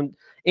Amsterdam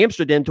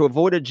to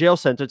avoid a jail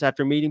sentence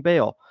after meeting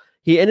bail.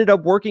 He ended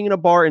up working in a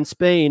bar in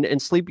Spain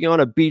and sleeping on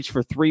a beach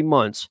for 3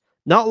 months.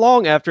 Not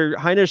long after,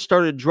 Heinisch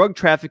started drug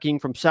trafficking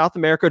from South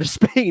America to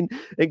Spain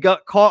and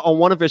got caught on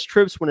one of his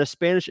trips when a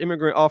Spanish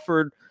immigrant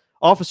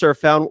officer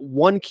found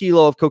 1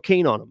 kilo of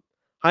cocaine on him.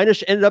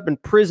 Heinisch ended up in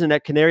prison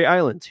at Canary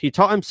Islands. He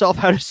taught himself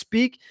how to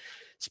speak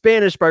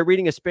Spanish by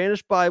reading a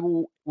Spanish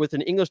Bible with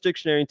an English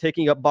dictionary and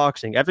taking up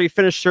boxing. After he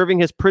finished serving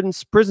his prison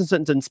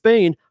sentence in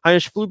Spain,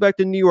 Heinisch flew back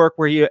to New York,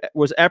 where he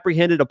was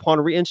apprehended upon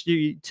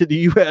re-entry to the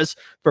U.S.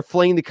 for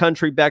fleeing the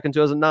country back in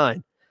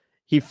 2009.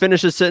 He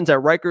finished his sentence at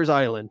Rikers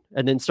Island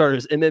and then started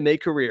his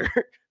MMA career.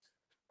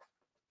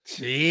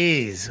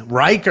 Jeez,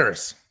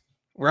 Rikers,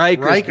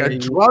 a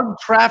drug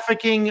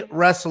trafficking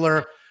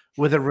wrestler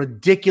with a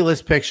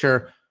ridiculous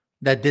picture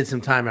that did some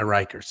time at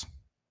Rikers.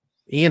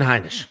 Ian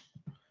Heinisch.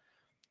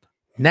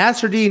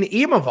 Nasruddin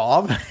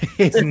Imavov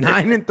is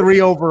 9-3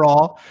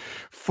 overall,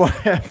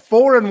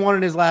 4-1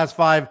 in his last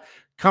 5,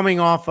 coming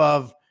off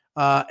of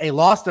a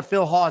loss to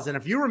Phil Hawes. And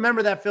if you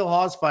remember that Phil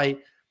Hawes fight,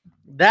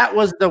 that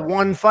was the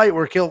one fight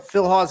where Phil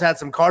Hawes had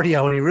some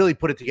cardio and he really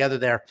put it together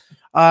there.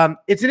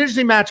 It's an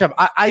interesting matchup.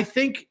 I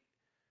think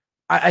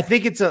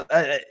it's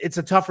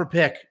a tougher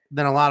pick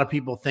than a lot of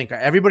people think.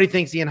 Everybody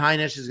thinks Ian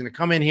Heinisch is going to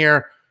come in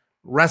here,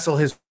 wrestle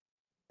his.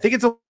 I think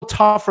it's a little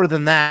tougher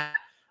than that.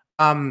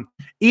 Ian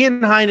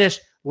Heinisch,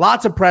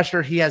 lots of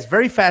pressure. He has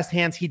very fast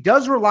hands. He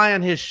does rely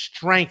on his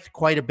strength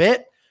quite a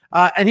bit,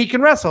 and he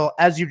can wrestle,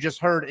 as you just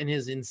heard in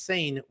his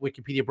insane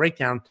Wikipedia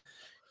breakdown.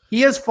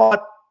 He has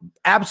fought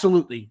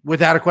absolutely,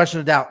 without a question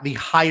of doubt, the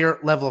higher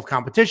level of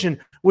competition,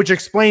 which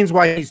explains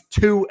why he's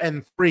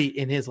 2-3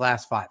 in his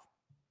last 5.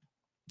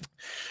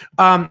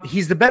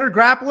 He's the better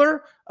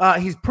grappler.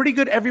 He's pretty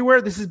good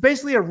everywhere. This is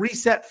basically a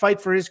reset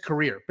fight for his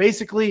career.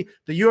 Basically,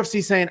 the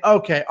UFC saying,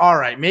 okay, all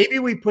right, maybe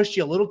we pushed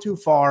you a little too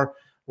far.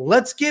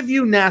 Let's give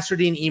you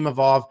Nasruddin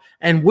Imavov,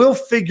 and we'll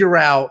figure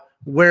out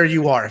where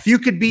you are. If you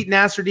could beat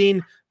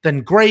Nasruddin,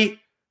 then great.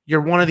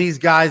 You're one of these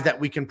guys that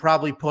we can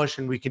probably push,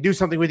 and we can do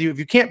something with you. If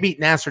you can't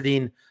beat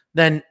Nasruddin,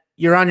 then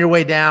you're on your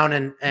way down,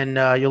 and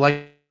you're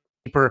like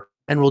keeper,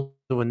 and we'll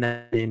do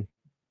that.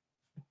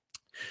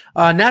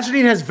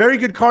 Nasruddin has very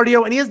good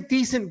cardio, and he has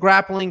decent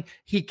grappling.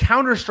 He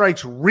counter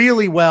strikes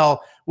really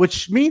well,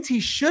 which means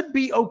he should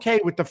be okay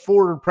with the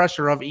forward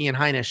pressure of Ian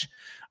Heinisch.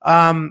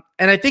 And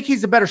I think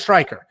he's a better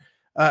striker.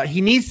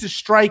 He needs to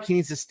strike. He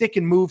needs to stick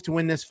and move to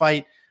win this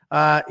fight.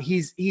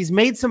 He's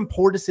made some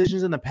poor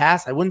decisions in the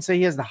past. I wouldn't say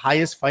he has the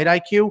highest fight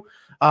IQ,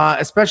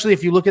 especially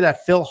if you look at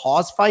that Phil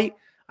Hawes fight.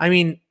 I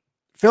mean,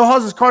 Phil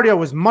Hawes' cardio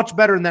was much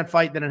better in that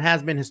fight than it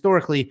has been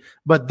historically,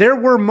 but there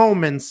were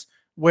moments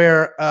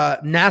where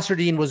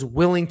Nasruddin was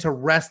willing to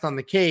rest on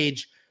the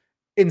cage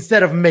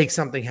instead of make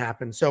something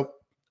happen. So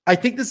I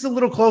think this is a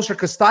little closer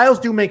because styles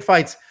do make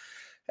fights.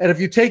 And if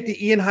you take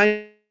the Ian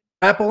Heinisch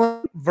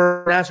grappling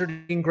versus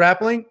Nasruddin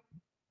grappling,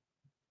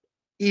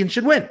 Ian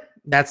should win.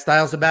 That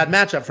style's a bad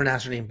matchup for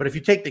Nasruddin. But if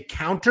you take the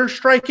counter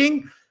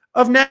striking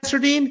of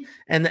Nasruddin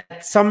and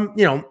some,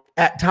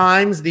 at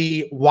times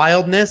the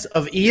wildness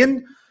of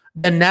Ian,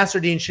 then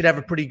Nasruddin should have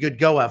a pretty good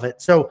go of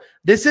it. So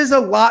this is a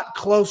lot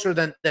closer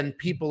than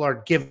people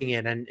are giving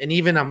it. And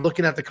even I'm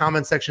looking at the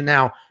comment section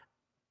now,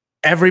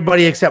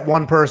 everybody except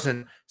one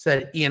person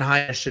said Ian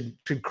Heinisch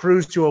should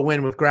cruise to a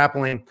win with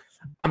grappling.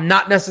 I'm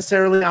not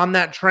necessarily on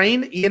that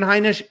train. Ian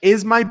Heinisch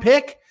is my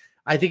pick.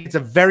 I think it's a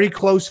very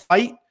close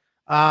fight.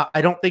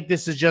 I don't think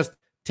this is just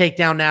take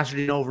down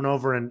Nasruddin over and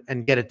over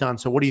and get it done.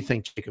 So what do you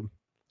think, Jacob?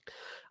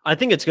 I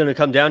think it's going to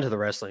come down to the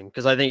wrestling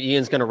because I think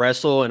Ian's going to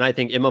wrestle, and I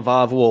think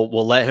Imavov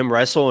will let him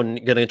wrestle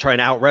and going to try and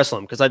out wrestle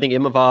him because I think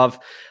Imavov,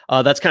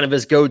 that's kind of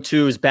his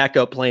go-to, his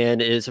backup plan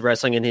is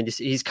wrestling, and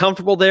he's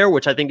comfortable there,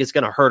 which I think is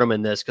going to hurt him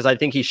in this because I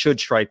think he should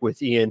strike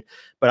with Ian,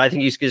 but I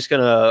think he's just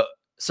going to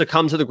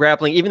succumb to the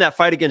grappling. Even that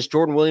fight against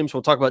Jordan Williams,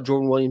 we'll talk about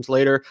Jordan Williams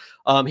later.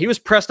 He was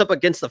pressed up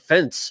against the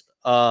fence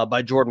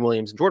by Jordan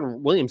Williams.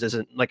 Jordan Williams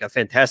isn't like a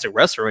fantastic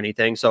wrestler or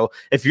anything. So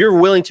if you're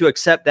willing to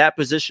accept that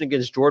position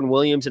against Jordan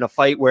Williams in a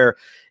fight where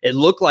it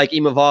looked like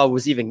Imavov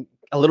was even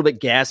a little bit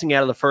gassing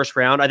out of the first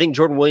round, I think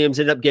Jordan Williams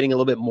ended up getting a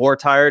little bit more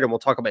tired, and we'll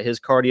talk about his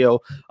cardio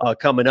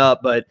coming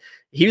up, but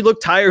he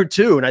looked tired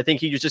too. And I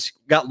think he just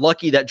got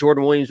lucky that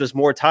Jordan Williams was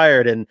more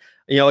tired. And,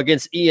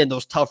 against Ian,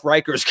 those tough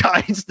Rikers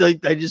guys,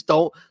 they just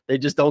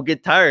don't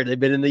get tired. They've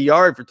been in the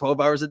yard for 12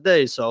 hours a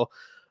day. So,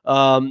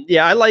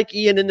 I like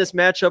Ian in this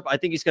matchup. I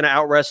think he's going to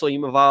out wrestle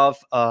Imavov,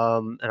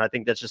 and I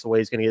think that's just the way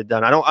he's going to get it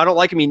done. I don't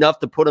like him enough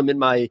to put him in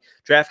my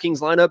DraftKings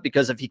lineup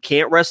because if he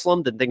can't wrestle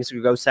him, then things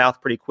could go south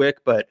pretty quick.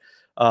 But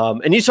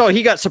and you saw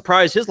he got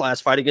surprised his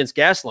last fight against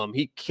Gaslam.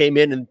 He came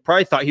in and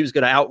probably thought he was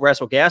going to out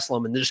wrestle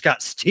Gaslam and just got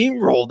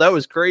steamrolled. That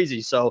was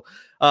crazy. So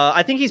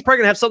I think he's probably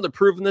going to have something to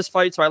prove in this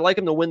fight. So I like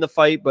him to win the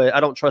fight, but I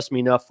don't trust him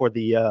enough for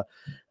the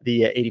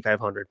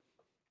 8,500.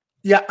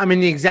 Yeah, I'm in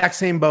the exact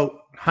same boat.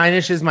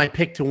 Heinisch is my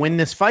pick to win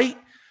this fight.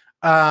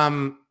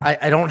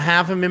 I don't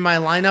have him in my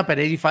lineup at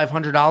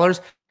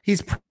 $8,500.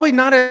 He's probably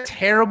not a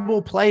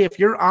terrible play if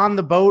you're on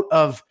the boat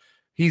of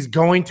he's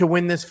going to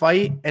win this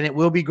fight and it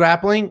will be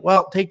grappling.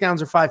 Well,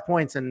 takedowns are 5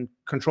 points and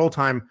control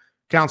time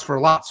counts for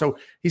a lot. So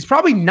he's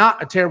probably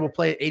not a terrible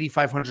play at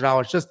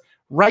 $8,500. Just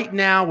right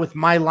now with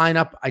my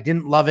lineup, I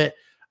didn't love it.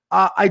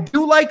 I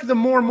do like the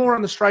more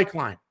on the strike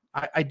line.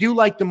 I do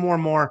like the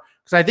more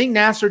because I think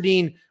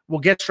Nasruddin will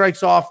get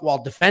strikes off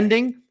while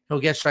defending. He'll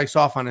get strikes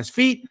off on his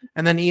feet,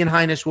 and then Ian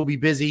Heinisch will be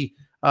busy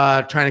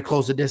trying to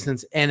close the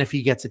distance and if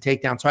he gets a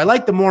takedown. So I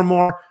like the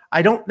more.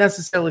 I don't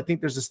necessarily think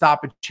there's a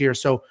stoppage here,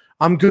 so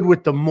I'm good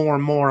with the more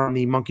on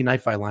the Monkey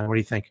Knife Fight line. What do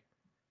you think?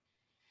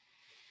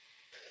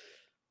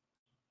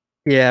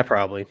 Yeah,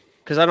 probably.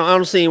 Because I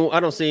don't see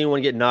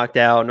anyone get knocked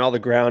out and all the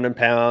ground and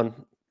pound,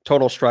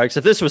 total strikes.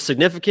 If this was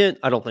significant,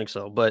 I don't think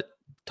so. But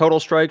total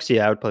strikes,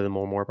 yeah, I would play the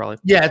more probably.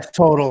 Yeah, it's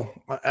total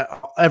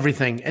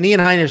everything. And Ian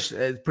Heinisch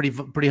is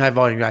pretty high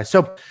volume guy.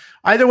 So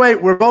either way,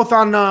 we're both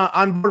on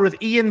board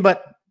with Ian,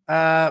 but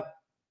I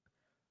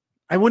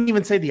wouldn't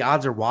even say the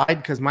odds are wide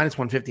because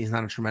 -150 is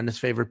not a tremendous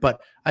favorite.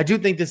 But I do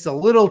think this is a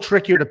little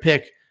trickier to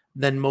pick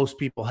than most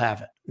people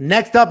have it.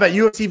 Next up at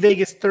UFC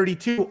Vegas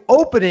 32,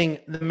 opening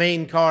the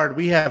main card,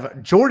 we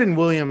have Jordan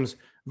Williams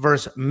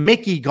versus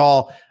Mickey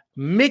Gall.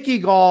 Mickey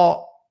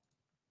Gall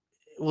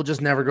will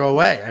just never go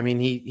away. I mean,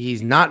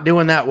 he's not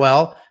doing that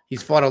well.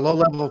 He's fought a low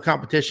level of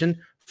competition,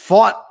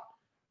 fought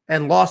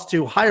and lost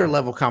to higher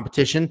level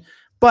competition.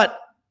 But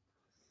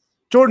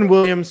Jordan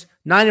Williams,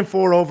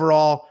 9-4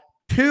 overall,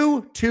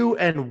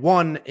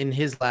 2-2-1 in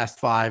his last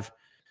 5.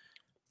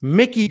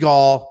 Mickey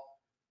Gall,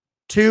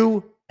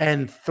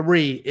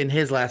 2-3 in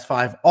his last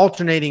 5,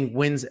 alternating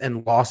wins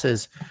and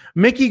losses.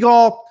 Mickey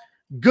Gall,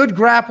 good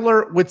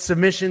grappler with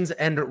submissions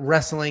and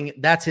wrestling.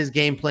 That's his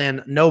game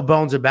plan. No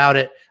bones about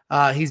it.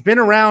 He's been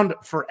around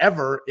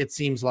forever, it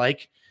seems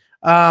like.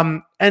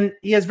 And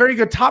he has very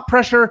good top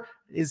pressure.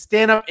 His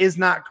stand-up is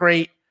not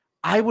great.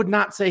 I would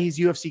not say he's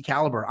UFC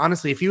caliber.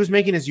 Honestly, if he was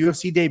making his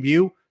UFC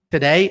debut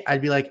today,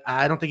 I'd be like,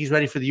 I don't think he's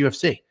ready for the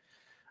UFC.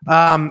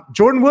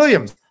 Jordan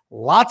Williams,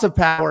 lots of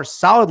power,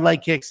 solid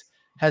leg kicks,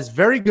 has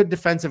very good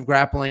defensive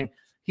grappling.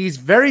 He's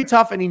very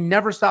tough, and he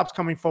never stops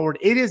coming forward.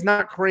 It is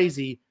not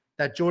crazy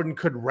that Jordan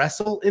could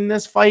wrestle in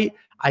this fight.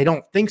 I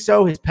don't think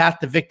so. His path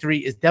to victory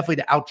is definitely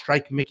to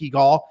outstrike Mickey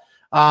Gall.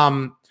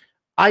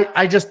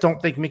 I just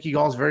don't think Mickey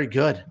Gall is very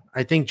good.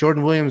 I think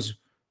Jordan Williams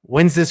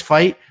wins this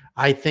fight.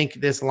 I think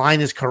this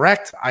line is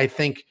correct. I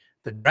think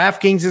the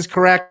DraftKings is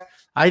correct.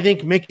 I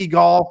think Mickey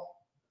Gall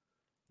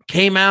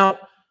came out.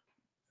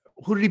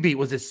 Who did he beat?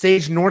 Was it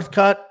Sage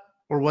Northcutt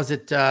or was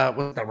it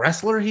the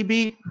wrestler he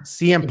beat?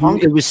 CM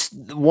Punk? It was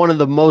one of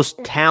the most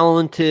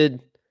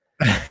talented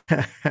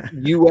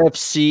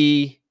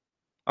UFC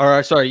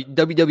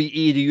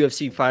WWE to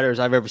UFC fighters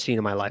I've ever seen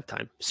in my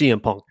lifetime.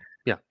 CM Punk.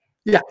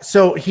 Yeah.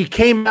 So he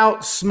came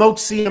out, smoked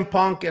CM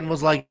Punk, and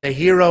was like the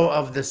hero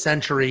of the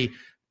century.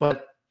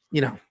 But,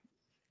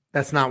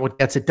 that's not what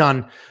gets it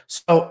done.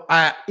 So,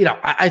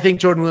 I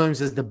think Jordan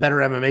Williams is the better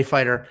MMA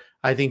fighter.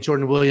 I think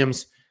Jordan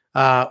Williams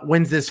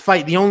wins this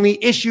fight. The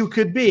only issue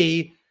could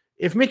be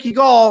if Mickey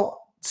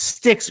Gall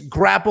sticks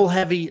grapple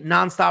heavy,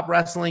 nonstop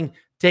wrestling,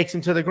 takes him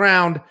to the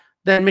ground,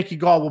 then Mickey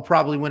Gall will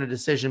probably win a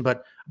decision.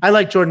 But I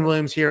like Jordan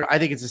Williams here. I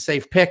think it's a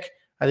safe pick.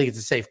 I think it's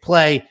a safe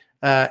play.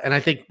 And I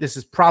think this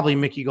is probably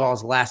Mickey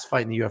Gall's last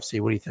fight in the UFC.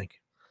 What do you think?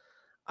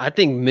 I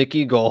think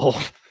Mickey Gall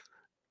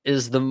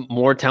is the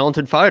more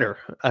talented fighter.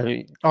 I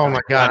mean, oh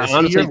my God, is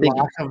he your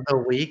lock of the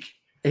week?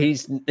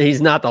 He's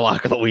not the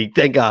lock of the week,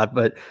 thank God.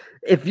 But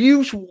if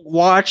you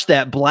watch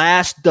that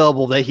blast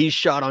double that he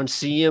shot on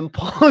CM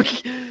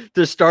Punk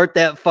to start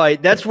that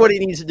fight, that's what he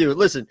needs to do.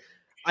 Listen,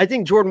 I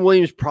think Jordan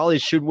Williams probably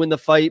should win the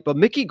fight, but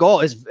Mickey Gall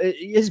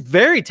is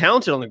very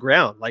talented on the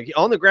ground. Like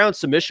on the ground,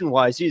 submission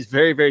wise, he's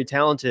very, very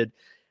talented.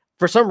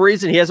 For some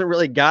reason, he hasn't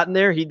really gotten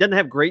there. He doesn't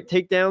have great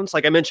takedowns.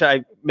 Like I mentioned,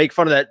 I make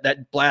fun of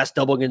that blast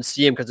double against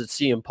CM because it's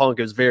CM Punk.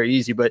 It was very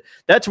easy, but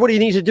that's what he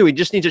needs to do. He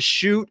just needs to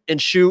shoot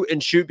and shoot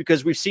and shoot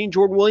because we've seen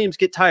Jordan Williams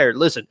get tired.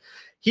 Listen,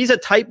 he's a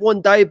type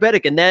 1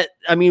 diabetic, and that,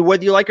 I mean,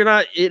 whether you like it or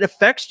not, it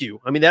affects you.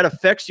 I mean, that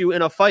affects you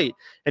in a fight.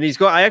 And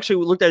I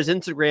actually looked at his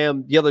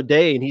Instagram the other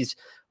day, and he's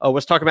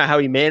was talking about how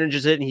he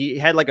manages it, and he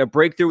had like a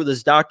breakthrough with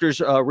his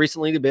doctors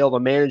recently to be able to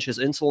manage his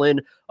insulin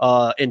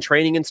in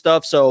training and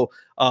stuff. So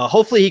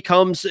hopefully he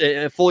comes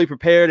fully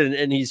prepared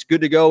and he's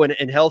good to go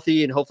and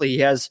healthy, and hopefully he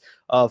has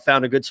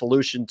found a good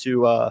solution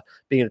to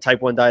being a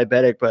type 1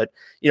 diabetic. But,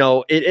 you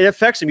know, it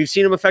affects him. You've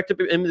seen him affect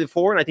him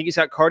before, and I think he's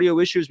got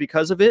cardio issues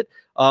because of it.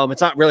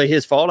 It's not really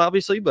his fault,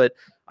 obviously, but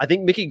I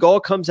think Mickey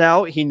Gall comes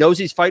out. He knows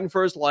he's fighting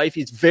for his life.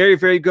 He's very,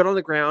 very good on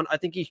the ground. I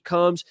think he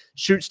comes,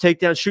 shoot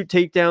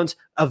takedowns,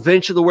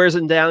 eventually wears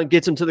him down,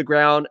 gets him to the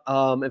ground,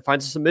 and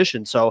finds a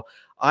submission. So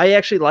I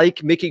actually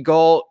like Mickey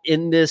Gall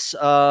in this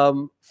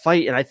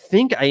fight, and I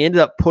think I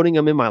ended up putting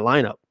him in my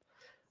lineup.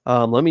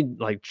 Let me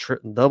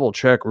double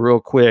check real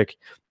quick.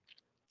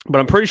 But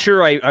I'm pretty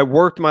sure I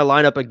worked my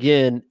lineup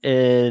again,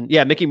 and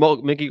yeah, Mickey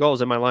Gall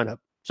is in my lineup.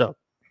 So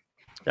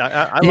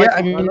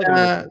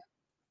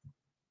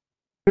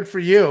good for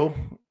you.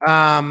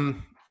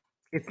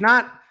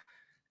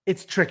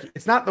 It's tricky.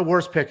 It's not the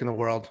worst pick in the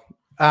world.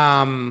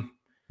 I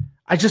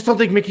just don't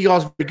think Mickey Gall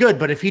is very good.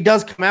 But if he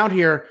does come out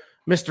here,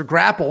 Mr.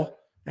 Grapple,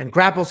 and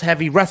grapples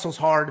heavy, wrestles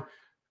hard,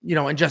 you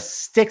know, and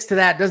just sticks to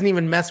that, doesn't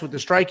even mess with the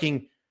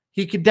striking,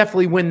 he could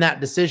definitely win that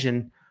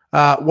decision.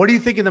 What do you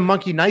think of the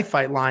monkey knife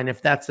fight line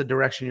if that's the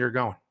direction you're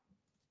going?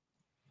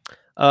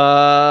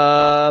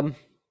 Probably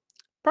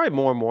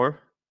more and more.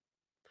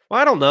 Well,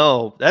 I don't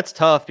know. That's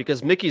tough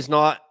because Mickey's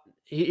not.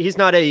 He's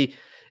not a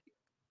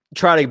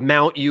try to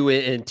mount you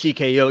and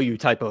TKO you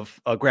type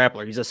of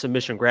grappler. He's a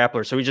submission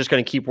grappler, so he's just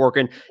going to keep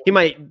working.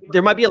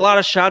 There might be a lot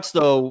of shots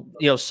though,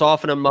 you know,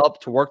 soften him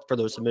up to work for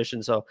those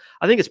submissions. So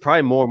I think it's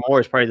probably more and more.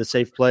 It's probably the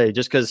safe play,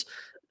 just because.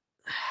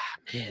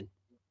 Man,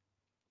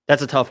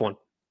 that's a tough one.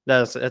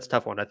 That's a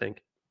tough one. I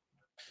think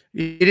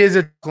it is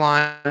a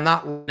line. I'm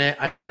not.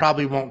 I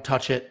probably won't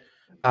touch it.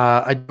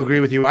 I do agree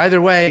with you. Either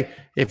way,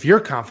 if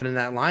you're confident in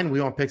that line,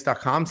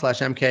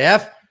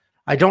 WeWantPicks.com/MKF.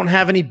 I don't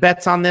have any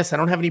bets on this. I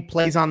don't have any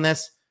plays on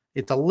this.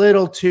 It's a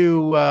little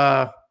too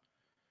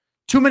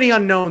many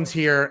unknowns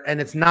here, and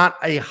it's not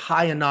a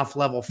high enough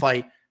level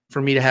fight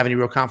for me to have any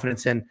real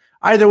confidence in.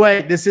 Either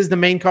way, this is the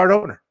main card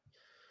opener.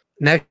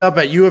 Next up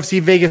at UFC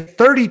Vegas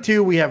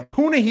 32, we have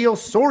Punahele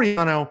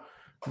Soriano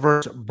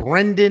versus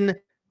Brendan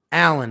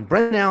Allen.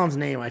 Brendan Allen's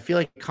name, I feel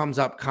like, comes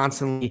up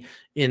constantly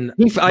in.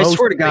 I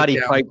swear to God, he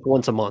fights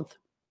once a month.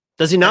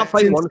 Does he not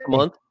fight once a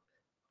month?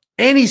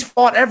 And he's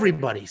fought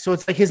everybody. So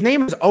it's like his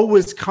name is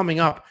always coming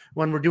up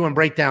when we're doing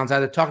breakdowns,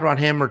 either talking about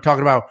him or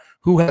talking about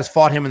who has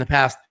fought him in the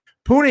past.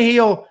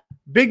 Punahele,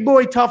 big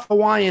boy, tough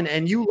Hawaiian,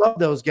 and you love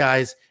those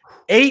guys.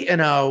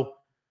 8-0,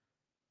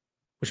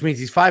 which means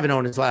he's 5-0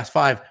 in his last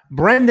 5.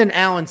 Brendan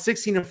Allen,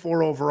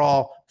 16-4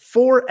 overall,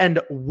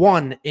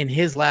 4-1 in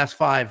his last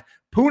 5.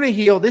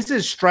 Punahele, this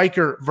is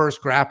striker versus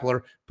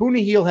grappler.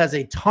 Punahele has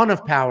a ton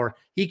of power.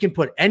 He can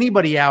put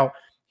anybody out.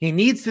 He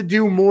needs to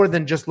do more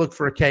than just look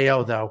for a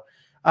KO, though.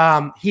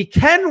 He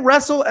can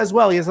wrestle as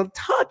well. He has a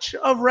touch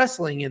of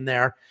wrestling in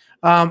there.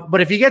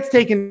 But if he gets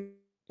taken,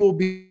 will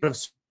be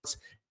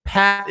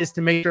path is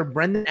to make sure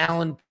Brendan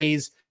Allen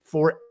pays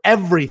for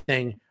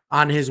everything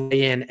on his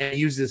way in and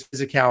uses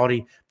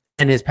physicality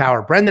and his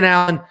power. Brendan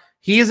Allen,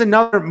 he is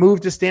another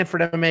move to Stanford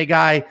MMA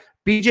guy.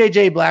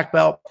 BJJ black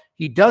belt.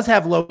 He does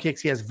have low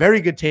kicks. He has very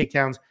good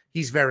takedowns.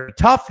 He's very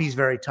tough. He's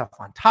very tough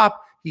on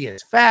top. He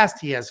is fast.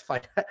 He has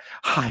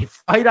high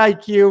fight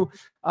IQ.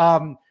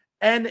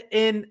 And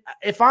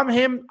if I'm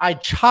him, I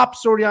chop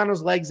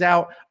Soriano's legs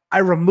out. I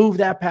remove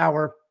that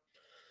power,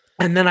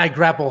 and then I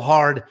grapple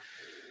hard.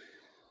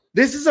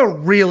 This is a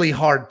really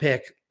hard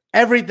pick.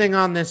 Everything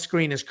on this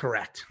screen is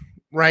correct,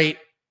 right?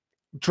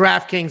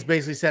 DraftKings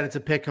basically said it's a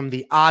pick'em.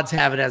 The odds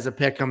have it as a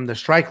pick'em. The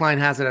strike line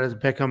has it as a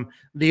pick'em.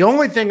 The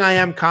only thing I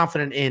am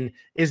confident in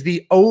is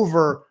the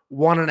over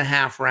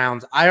 1.5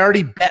 rounds. I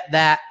already bet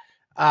that.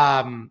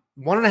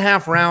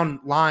 1.5 round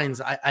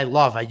lines I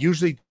love. I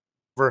usually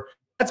over.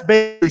 That's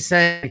basically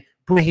saying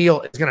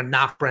Punahele is going to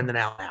knock Brendan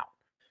Allen out,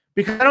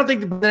 because I don't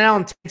think Brendan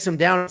Allen takes him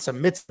down and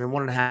submits him in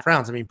 1.5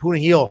 rounds. I mean,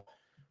 Punahele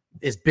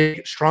is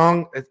big,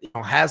 strong,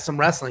 has some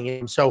wrestling in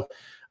him. So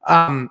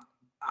I'm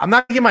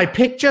not going to get my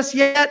pick just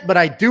yet, but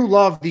I do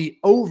love the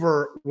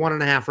over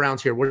 1.5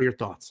 rounds here. What are your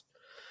thoughts?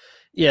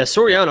 Yeah,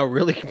 Soriano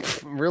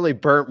really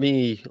burnt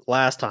me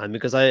last time,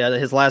 because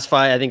his last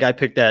fight, I think I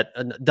picked that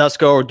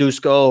Dusko or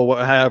Dusko, or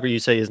however you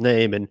say his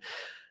name. And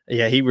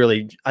yeah,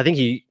 I think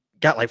he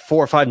got like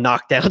 4 or 5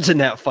 knockdowns in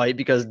that fight,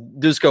 because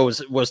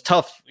Dusko was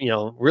tough,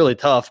 really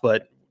tough,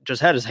 but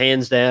just had his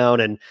hands down.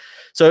 And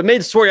so it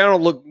made Soriano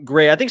look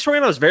great. I think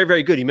Soriano is very,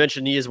 very good. He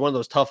mentioned he is one of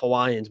those tough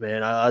Hawaiians,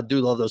 man. I do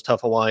love those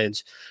tough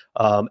Hawaiians.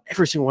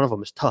 Every single one of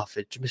them is tough.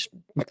 It just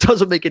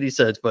doesn't make any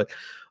sense. But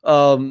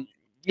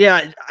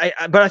yeah,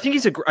 but I think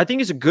he's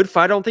a good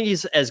fight. I don't think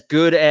he's as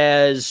good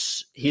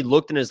as he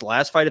looked in his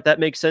last fight, if that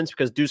makes sense,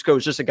 because Dusko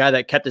is just a guy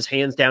that kept his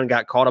hands down,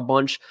 got caught a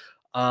bunch.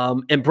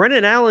 And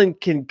Brendan Allen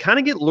can kind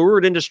of get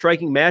lured into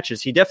striking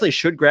matches. He definitely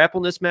should grapple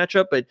in this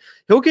matchup, but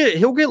he'll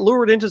get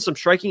lured into some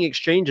striking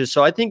exchanges.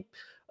 So I think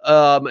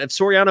if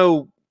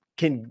Soriano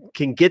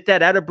can get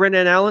that out of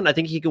Brendan Allen, I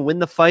think he can win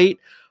the fight.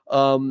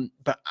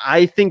 But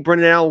I think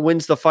Brendan Allen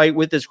wins the fight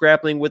with his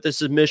grappling, with his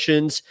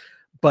submissions.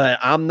 But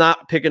I'm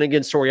not picking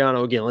against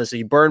Soriano again. Listen,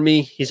 he burned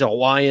me. He's a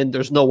Hawaiian.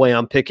 There's no way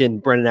I'm picking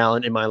Brendan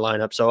Allen in my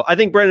lineup. So I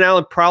think Brendan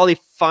Allen probably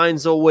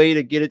finds a way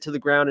to get it to the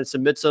ground and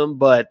submits him,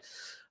 but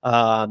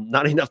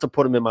not enough to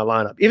put him in my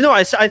lineup. Even though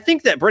I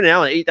think that Brendan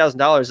Allen,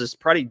 $8,000 is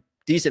pretty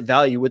decent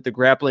value with the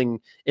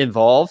grappling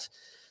involved,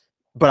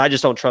 but I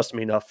just don't trust him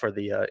enough for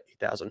the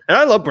 8,000. And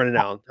I love Brendan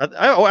Allen.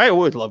 I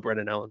always love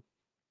Brendan Allen.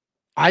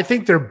 I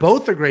think they're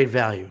both a great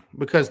value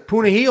because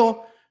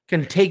Punahele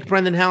can take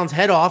Brendan Allen's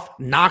head off,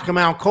 knock him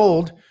out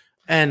cold,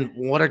 and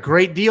what a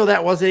great deal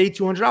that was at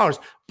 $8,200.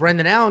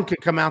 Brendan Allen could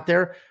come out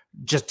there,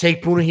 just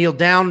take Punahele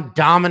down,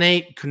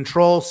 dominate,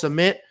 control,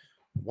 submit.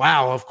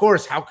 Wow, of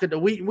course. How could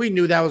we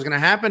knew that was going to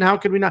happen? How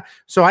could we not?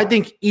 So I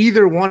think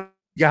either one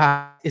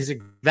guy is a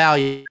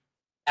value.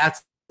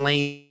 That's the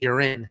lane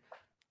you're in.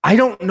 I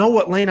don't know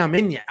what lane I'm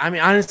in yet. I mean,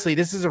 honestly,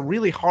 this is a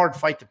really hard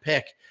fight to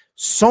pick.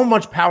 So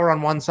much power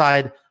on one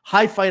side,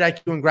 high fight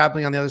IQ and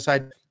grappling on the other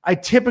side. I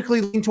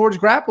typically lean towards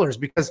grapplers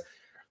because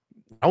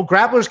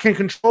grapplers can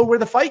control where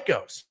the fight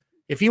goes.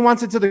 If he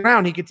wants it to the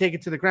ground, he can take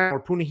it to the ground.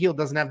 Where Punahele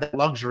doesn't have that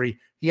luxury.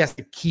 He has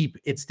to keep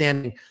it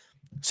standing.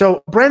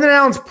 So Brendan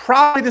Allen's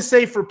probably the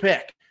safer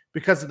pick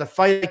because of the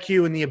fight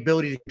IQ and the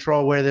ability to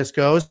control where this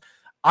goes.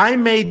 I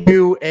may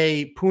do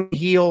a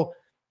Punahele,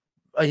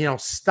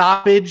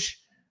 stoppage,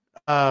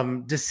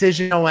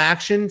 decision, no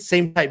action,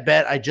 same type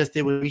bet I just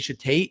did with Miesha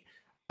Tate.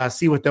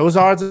 See what those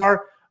odds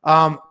are.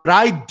 But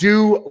I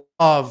do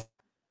love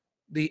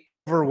the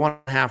over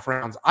 1.5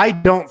 rounds. I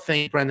don't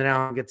think Brendan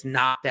Allen gets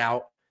knocked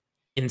out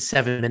in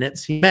 7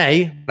 minutes. He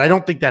may, but I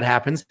don't think that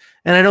happens.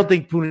 And I don't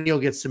think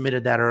Punahele gets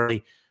submitted that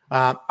early.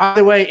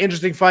 Either way,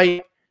 interesting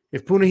fight.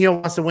 If Punahele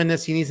wants to win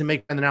this, he needs to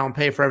make Brendan Allen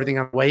pay for everything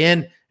on the way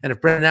in. And if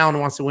Brendan Allen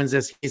wants to win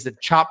this, he needs to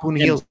chop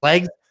Punahele's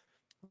legs,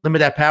 limit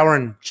that power,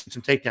 and shoot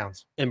some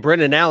takedowns. And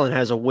Brendan Allen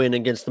has a win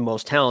against the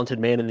most talented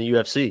man in the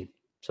UFC.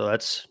 So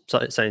that's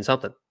saying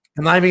something.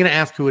 I'm not even going to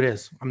ask who it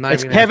is.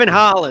 It's Kevin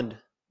Holland.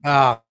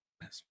 Either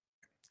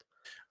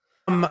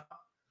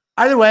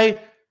way,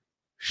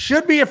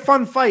 should be a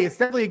fun fight. It's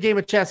definitely a game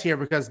of chess here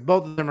because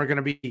both of them are going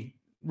to be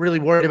really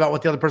worried about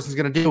what the other person's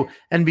going to do.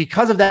 And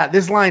because of that,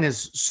 this line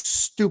is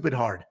stupid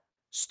hard.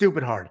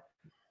 Stupid hard.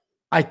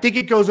 I think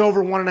it goes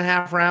over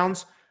 1.5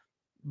 rounds,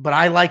 but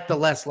I like the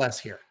less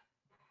here.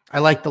 I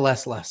like the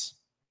less.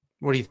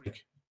 What do you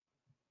think?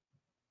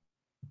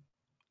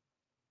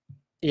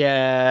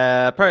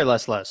 Yeah, probably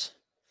less.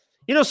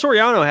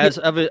 Soriano has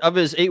of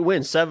his 8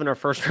 wins, 7 are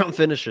first round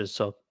finishes.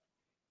 So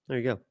there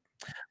you go.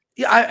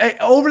 Yeah,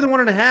 over the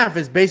 1.5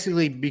 is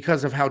basically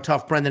because of how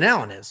tough Brendan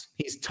Allen is.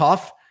 He's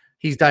tough,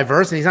 he's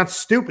diverse, and he's not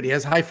stupid. He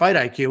has high fight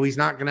IQ. He's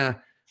not gonna.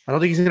 I don't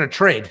think he's gonna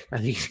trade. I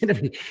think he's gonna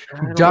be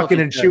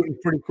ducking and shooting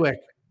pretty quick.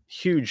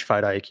 Huge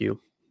fight IQ.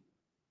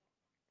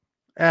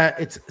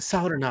 It's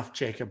solid enough,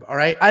 Jacob. All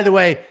right. Either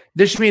way,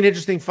 this should be an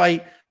interesting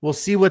fight. We'll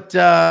see what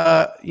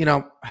how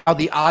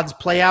the odds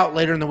play out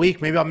later in the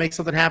week. Maybe I'll make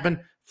something happen.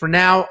 For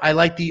now, I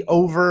like the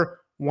over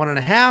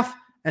 1.5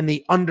 and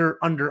the under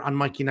on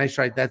Mikey Nice.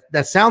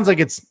 That sounds like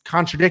it's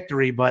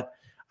contradictory, but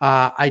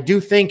I do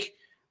think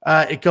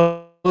it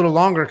goes a little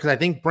longer because I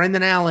think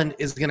Brendan Allen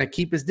is going to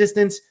keep his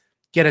distance,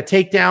 get a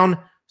takedown,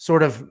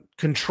 sort of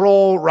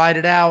control, ride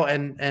it out,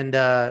 and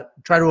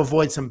try to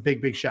avoid some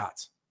big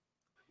shots.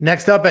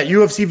 Next up at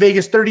UFC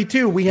Vegas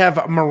 32, we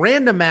have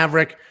Miranda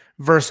Maverick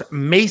versus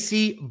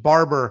Maycee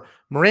Barber.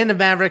 Miranda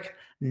Maverick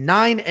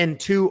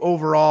 9-2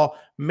 overall.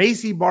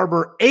 Maycee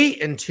Barber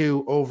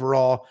 8-2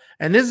 overall.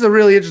 And this is a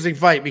really interesting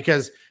fight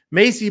because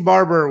Maycee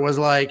Barber was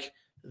like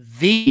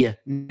the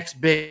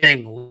next big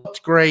thing.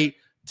 Looked great,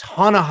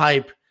 ton of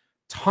hype,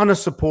 ton of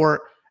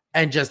support,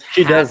 and just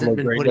hasn't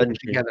been putting it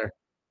together.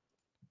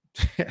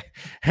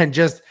 And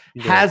just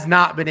has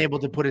not been able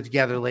to put it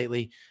together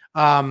lately.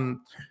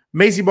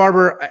 Maycee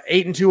Barber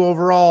 8-2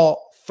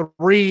 overall,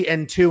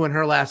 3-2 in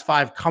her last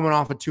 5, coming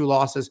off of 2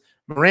 losses.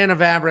 Miranda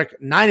Maverick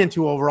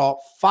 9-2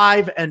 overall,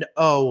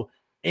 5-0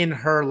 in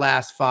her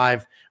last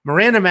 5.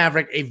 Miranda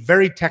Maverick, a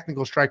very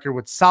technical striker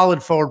with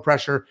solid forward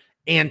pressure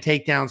and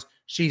takedowns.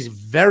 She's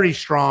very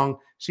strong.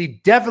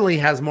 She definitely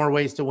has more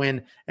ways to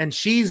win, and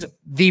she's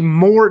the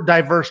more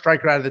diverse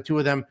striker out of the two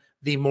of them,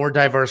 the more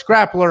diverse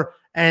grappler,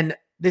 and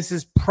this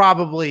is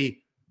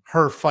probably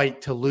her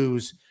fight to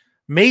lose.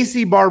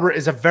 Maycee Barber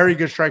is a very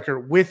good striker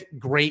with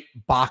great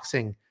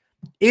boxing.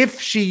 If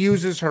she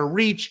uses her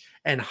reach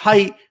and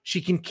height.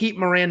 She can keep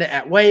Miranda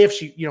at bay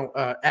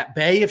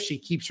if she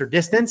keeps her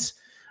distance.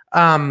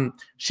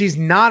 She's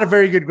not a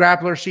very good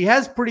grappler. She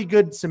has pretty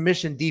good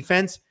submission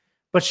defense,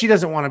 but she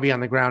doesn't want to be on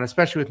the ground,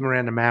 especially with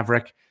Miranda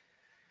Maverick.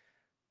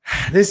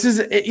 This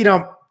is,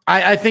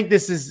 I think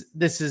this is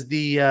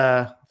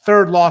the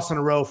third loss in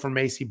a row for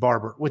Maycee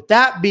Barber. With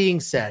that being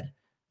said,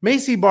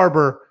 Maycee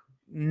Barber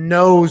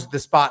knows the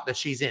spot that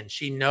she's in.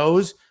 She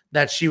knows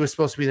that she was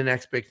supposed to be the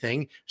next big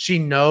thing. She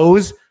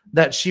knows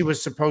that she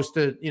was supposed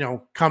to,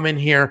 come in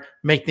here,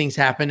 make things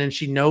happen. And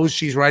she knows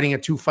she's riding a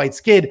 2-fight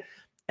skid.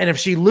 And if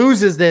she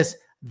loses this,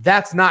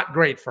 that's not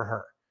great for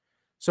her.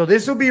 So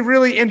this will be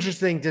really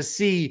interesting to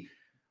see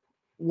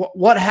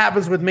what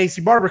happens with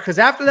Maycee Barber. Because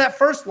after that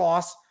first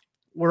loss,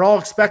 we're all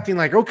expecting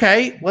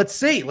okay, let's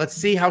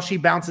see how she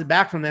bounces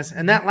back from this.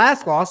 And that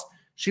last loss,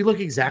 she looked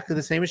exactly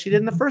the same as she did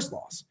in the first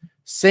loss.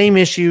 Same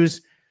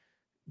issues.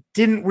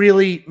 Didn't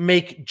really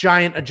make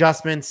giant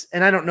adjustments.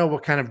 And I don't know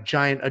what kind of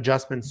giant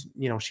adjustments,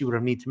 she would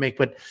have need to make,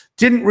 but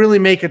didn't really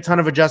make a ton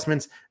of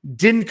adjustments.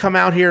 Didn't come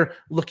out here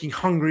looking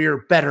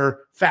hungrier,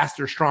 better,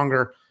 faster,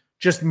 stronger,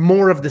 just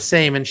more of the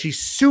same. And she's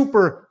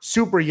super,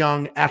 super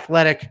young,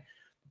 athletic.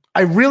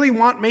 I really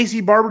want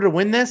Maycee Barber to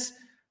win this,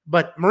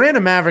 but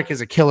Miranda Maverick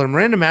is a killer.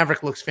 Miranda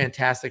Maverick looks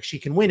fantastic. She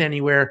can win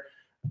anywhere.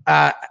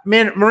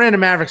 Miranda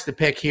Maverick's the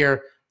pick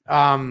here.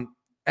 And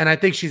I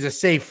think she's a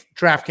safe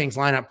DraftKings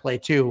lineup play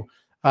too.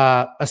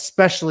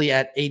 Especially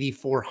at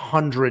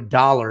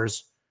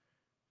 $8,400.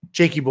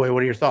 Jakey boy,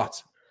 what are your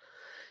thoughts?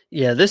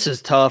 Yeah, this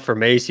is tough for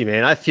Maycee,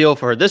 man. I feel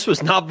for her. This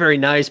was not very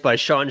nice by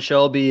Sean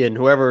Shelby and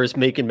whoever is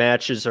making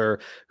matches or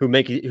who's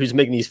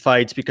making these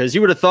fights, because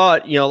you would have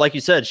thought, like you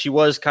said, she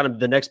was kind of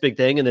the next big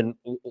thing and then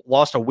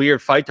lost a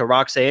weird fight to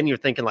Roxanne. You're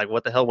thinking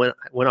what the hell went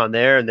on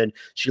there? And then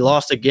she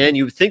lost again.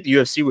 You would think the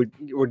UFC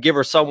would give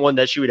her someone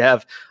that she would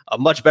have a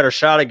much better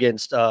shot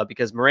against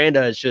because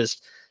Miranda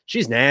is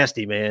she's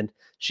nasty, man.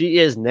 She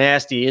is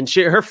nasty, and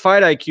her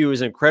fight IQ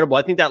is incredible.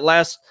 I think that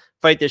last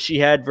fight that she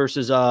had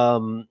versus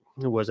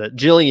who was it?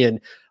 Jillian.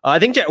 I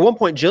think at one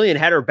point Jillian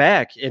had her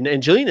back, and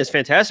Jillian is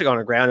fantastic on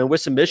the ground and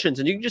with submissions,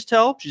 and you can just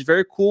tell she's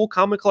very cool,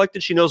 calm, and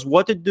collected. She knows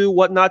what to do,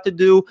 what not to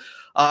do.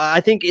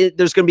 I think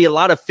there's going to be a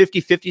lot of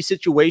 50-50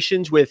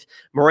 situations with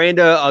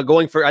Miranda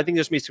going for – I think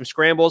there's going to be some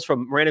scrambles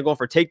from Miranda going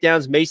for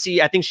takedowns. Maycee,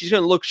 I think she's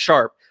going to look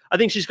sharp. I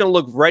think she's going to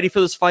look ready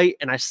for this fight,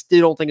 and I still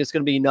don't think it's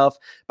going to be enough.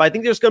 But I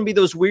think there's going to be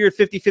those weird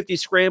 50-50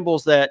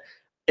 scrambles that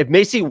if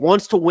Maycee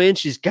wants to win,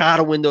 she's got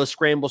to win those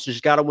scrambles.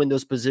 She's got to win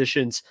those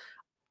positions.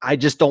 I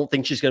just don't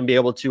think she's going to be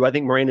able to. I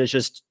think Miranda is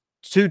just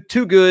too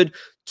good,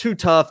 too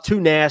tough,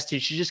 too nasty.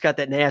 She's just got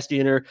that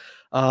nasty in her.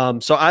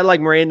 So I like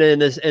Miranda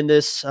in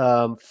this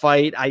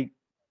fight. I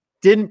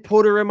didn't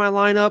put her in my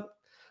lineup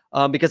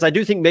because I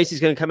do think Maycee's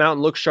going to come out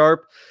and look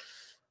sharp.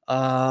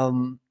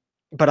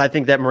 But I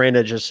think that Miranda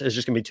is just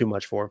going to be too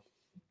much for her.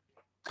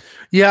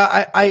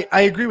 Yeah,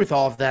 I agree with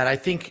all of that. I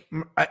think,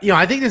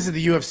 I think this is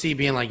the UFC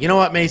being like, you know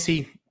what,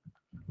 Maycee,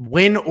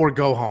 win or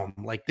go home.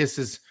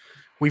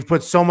 We've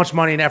put so much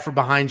money and effort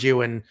behind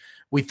you, and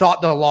we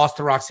thought the loss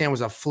to Roxanne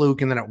was a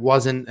fluke, and then it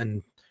wasn't.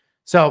 And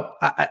so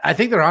I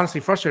think they're honestly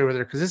frustrated with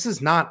her because this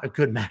is not a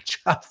good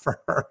matchup for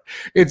her.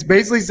 It's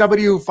basically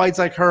somebody who fights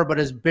like her,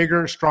 but is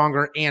bigger,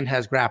 stronger, and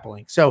has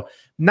grappling. So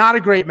not a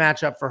great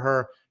matchup for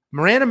her.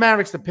 Miranda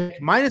Maverick's the pick.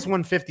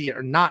 -150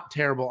 are not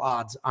terrible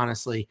odds,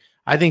 honestly.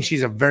 I think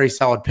she's a very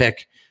solid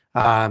pick.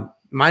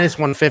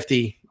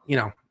 -150,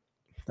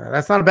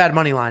 that's not a bad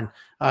money line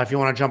if you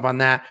want to jump on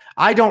that.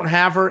 I don't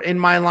have her in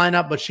my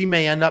lineup, but she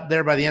may end up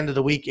there by the end of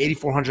the week.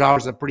 $8,400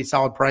 is a pretty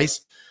solid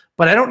price.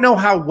 But I don't know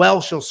how well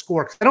she'll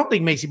score because I don't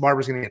think Maycee Barber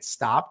is going to get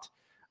stopped.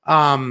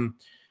 And,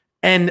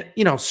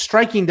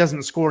 striking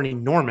doesn't score an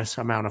enormous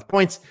amount of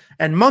points.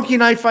 And Monkey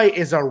Knife Fight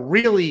is a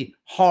really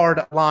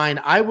hard line.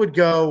 I would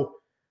go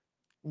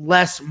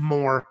less,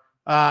 more.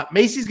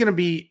 Maycee's going to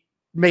be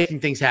making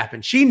things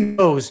happen. She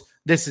knows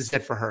this is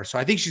it for her. So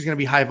I think she's going to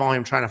be high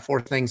volume trying to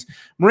force things.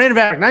 Miranda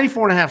Maverick,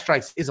 94.5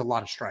 strikes is a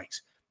lot of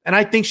strikes. And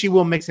I think she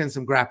will mix in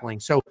some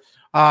grappling. So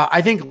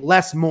I think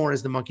less, more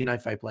is the Monkey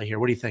Knife Fight play here.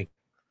 What do you think?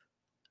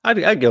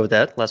 I'd go with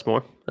that. Less,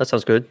 more. That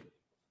sounds good.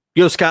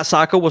 Yo, Scott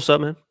Sacco, what's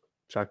up, man?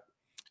 Sorry.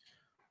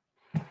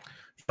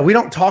 We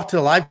don't talk to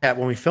the live chat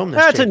when we film this.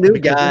 That's a new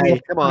guy.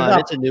 Come on,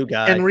 it's a new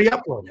guy. And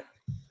re-upload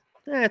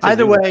it.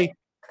 Either way,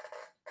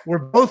 we're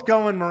both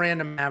going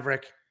Miranda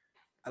Maverick.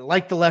 I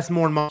like the less,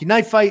 more Monkey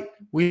Knife Fight.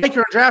 We like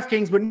her in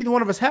DraftKings, but neither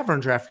one of us have her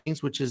in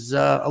DraftKings, which is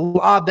a little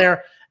odd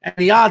there. And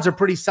the odds are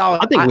pretty solid.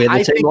 I think we have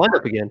the same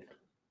lineup again.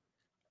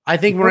 I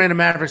think Miranda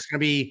Maverick's going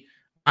to be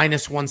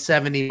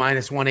 -170,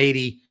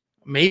 -180,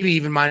 maybe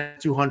even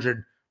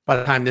 -200 by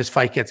the time this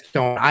fight gets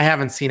going. I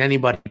haven't seen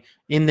anybody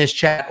in this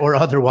chat or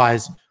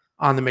otherwise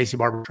on the Maycee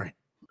Barber train.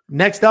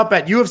 Next up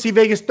at UFC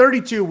Vegas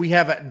 32, we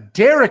have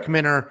Derek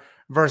Minner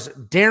versus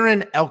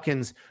Darren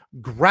Elkins.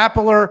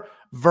 Grappler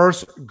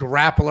versus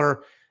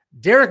grappler.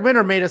 Derek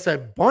Minner made us a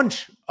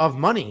bunch of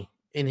money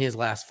in his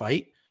last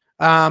fight.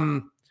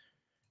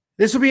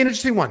 This will be an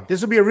interesting one.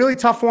 This will be a really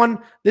tough one.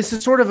 This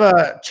is sort of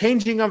a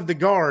changing of the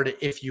guard,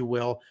 if you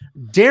will.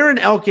 Darren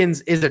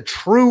Elkins is a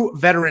true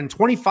veteran,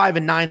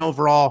 25-9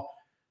 overall,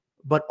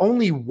 but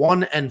only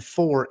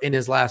 1-4 in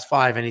his last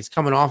 5, and he's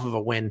coming off of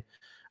a win,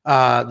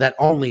 that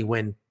only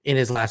win in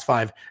his last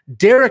 5.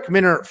 Derek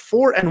Minner,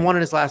 4-1 in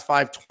his last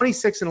 5,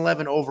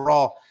 26-11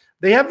 overall.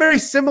 They have very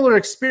similar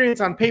experience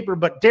on paper,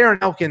 but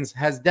Darren Elkins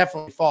has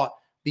definitely fought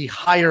the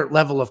higher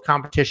level of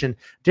competition.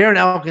 Darren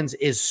Elkins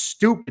is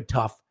stupid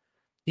tough.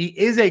 He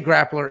is a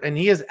grappler, and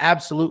he is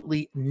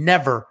absolutely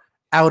never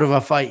out of a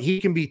fight.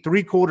 He can be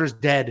 3/4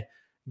 dead,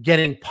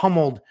 getting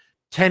pummeled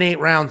 10-8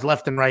 rounds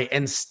left and right,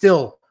 and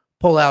still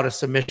pull out a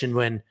submission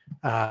win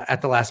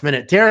at the last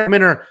minute. Derek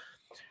Minner,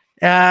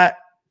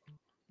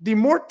 the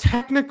more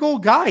technical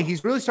guy.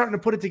 He's really starting to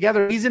put it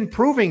together. He's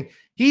improving.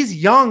 He's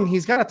young.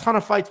 He's got a ton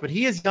of fights, but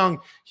he is young.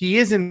 He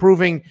is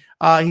improving.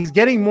 He's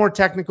getting more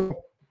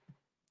technical.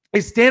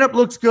 His stand-up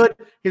looks good.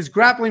 His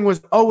grappling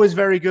was always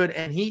very good,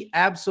 and he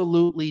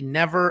absolutely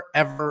never,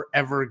 ever,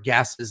 ever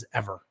gasses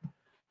ever.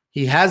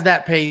 He has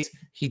that pace.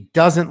 He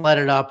doesn't let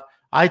it up.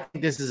 I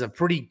think this is a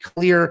pretty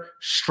clear,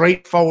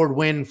 straightforward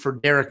win for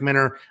Derek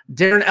Minner.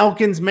 Darren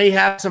Elkins may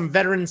have some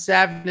veteran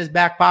savvy in his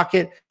back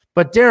pocket,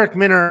 but Derek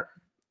Minner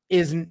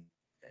is,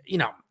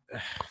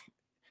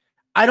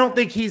 I don't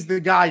think he's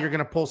the guy you're going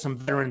to pull some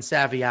veteran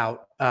savvy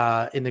out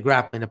in the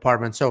grappling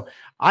department. So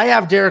I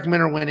have Derek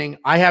Minner winning.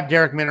 I have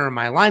Derek Minner in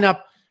my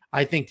lineup.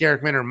 I think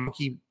Derek Minner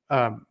monkey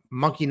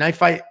knife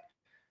fight.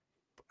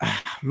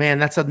 Man,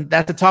 that's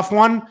a tough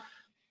one.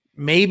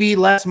 Maybe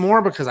less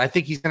more because I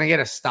think he's going to get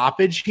a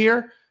stoppage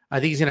here. I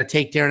think he's going to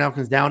take Darren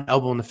Elkins down,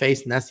 elbow in the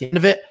face, and that's the end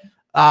of it.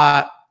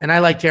 And I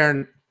like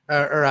Derek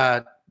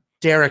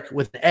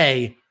with an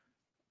A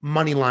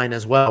money line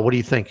as well. What do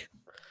you think?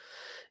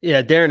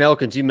 Yeah, Darren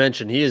Elkins, you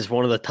mentioned, he is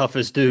one of the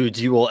toughest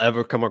dudes you will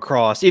ever come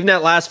across. Even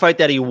that last fight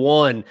that he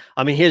won,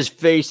 I mean, his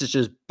face is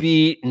just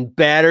beat and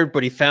battered,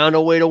 but he found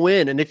a way to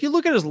win. And if you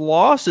look at his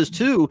losses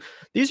too,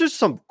 these are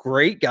some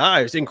great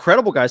guys,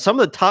 incredible guys, some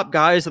of the top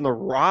guys in the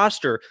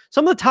roster,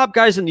 some of the top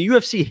guys in the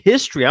UFC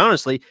history,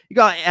 honestly. You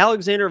got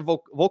Alexander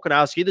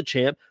Volkanovski, the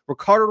champ,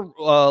 Ricardo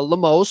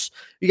Lemos,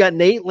 you got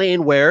Nate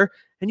Landwehr,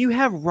 and you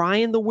have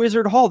Ryan the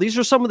Wizard Hall. These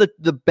are some of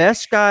the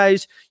best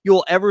guys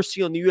you'll ever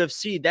see on the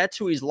UFC. That's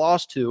who he's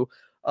lost to.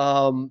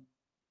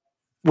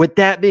 With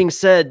that being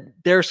said,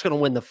 Derek's going to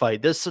win the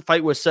fight. This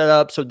fight was set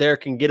up so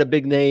Derek can get a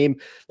big name.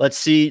 Let's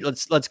see.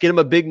 Let's get him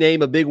a big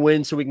name, a big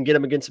win, so we can get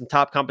him against some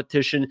top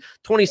competition.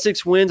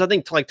 26 wins. I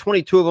think like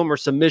 22 of them are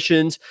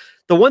submissions.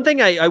 The one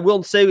thing I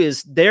will say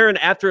is Darren,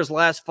 after his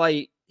last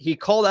fight, he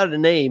called out a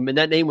name, and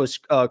that name was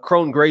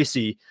Kron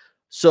Gracie.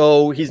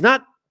 So he's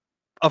not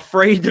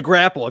afraid to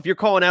grapple. If you're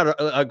calling out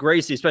a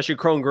Gracie, especially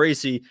Kron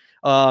Gracie,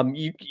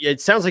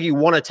 it sounds like you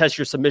want to test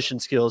your submission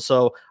skills.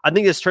 So I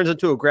think this turns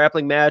into a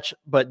grappling match,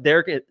 but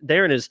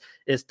Darren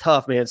is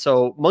tough, man.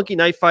 So monkey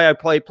knife fight,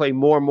 I play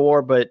more and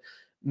more, but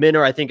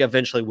Minner, I think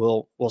eventually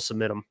will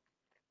submit him.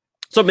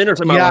 So Minner's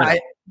in my line.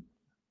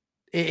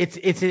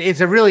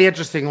 It's a really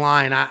interesting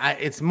line.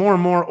 It's more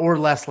and more or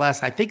less.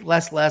 I think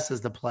less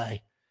is the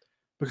play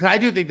because I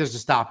do think there's a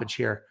stoppage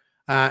here.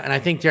 And I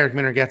think Derek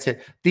Minner gets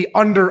it. The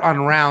under on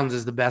rounds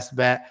is the best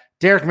bet.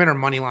 Derek Minner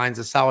money line is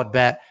a solid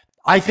bet.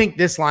 I think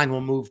this line will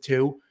move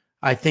too.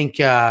 I think,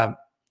 while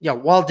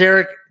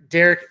Darren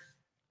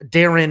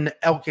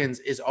Elkins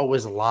is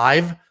always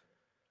live,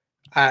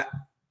 I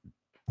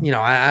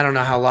don't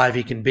know how live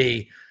he can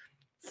be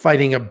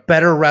fighting a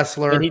better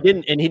wrestler. And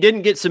he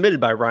didn't get submitted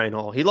by Ryan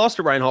Hall. He lost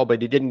to Ryan Hall,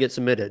 but he didn't get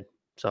submitted.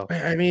 So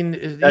I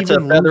mean, that's a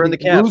feather in the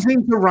cap.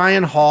 Losing to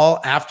Ryan Hall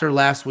after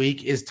last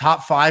week is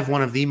top 5,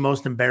 one of the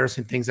most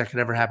embarrassing things that could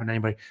ever happen to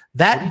anybody.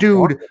 That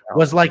dude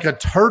was like a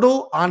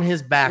turtle on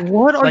his back.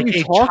 What are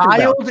you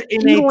talking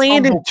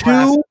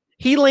about?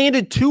 He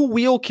landed 2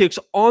 wheel kicks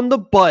on the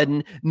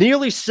button,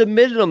 nearly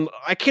submitted him.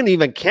 I can't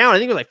even count. I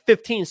think it was like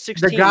 15,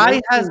 16. The guy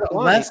has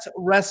less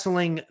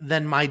wrestling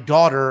than my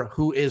daughter,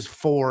 who is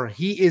 4.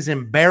 He is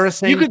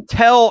embarrassing. You could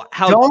tell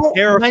how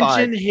terrified. Don't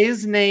mention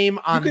his name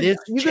on this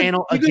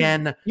channel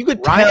again. You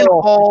could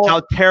tell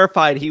how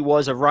terrified he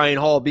was of Ryan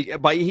Hall.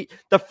 By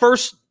the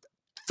first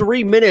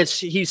 3 minutes,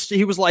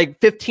 he was like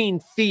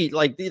 15 feet.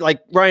 Like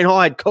Ryan Hall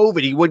had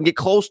COVID. He wouldn't get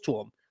close to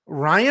him.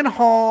 Ryan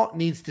Hall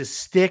needs to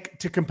stick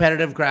to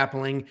competitive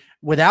grappling.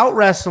 Without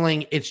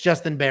wrestling, it's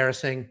just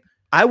embarrassing.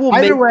 I will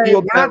make you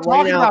a bet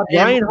right now.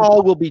 Ryan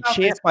Hall will be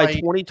champ by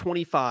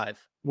 2025.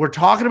 We're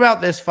talking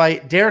about this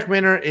fight. Derek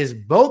Minner is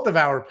both of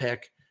our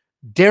pick.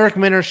 Derek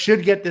Minner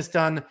should get this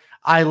done.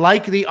 I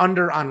like the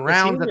under on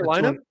rounds.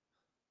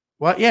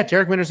 Well, yeah,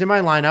 Derek Minner's in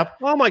my lineup.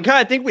 Oh my God,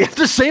 I think we have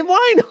the same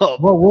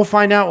lineup. Well, we'll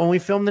find out when we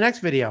film the next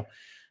video.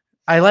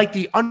 I like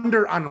the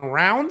under on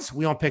rounds.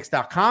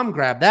 WeWantPicks.com.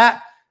 Grab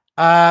that.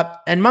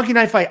 And monkey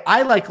knife fight,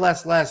 I like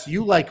less.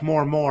 You like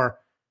more.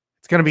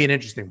 It's going to be an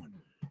interesting one.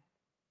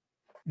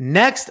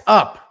 Next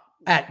up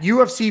at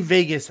UFC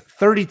Vegas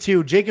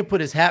 32, Jacob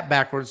put his hat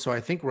backwards, so I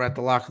think we're at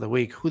the lock of the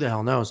week. Who the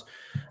hell knows?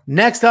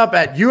 Next up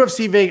at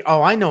UFC Vegas,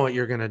 oh, I know what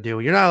you're going to do.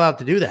 You're not allowed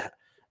to do that.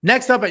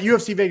 Next up at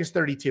UFC Vegas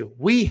 32,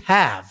 we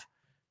have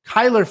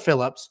Kyler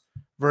Phillips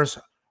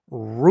versus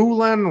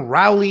Rulain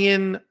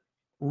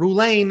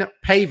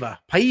Paiva.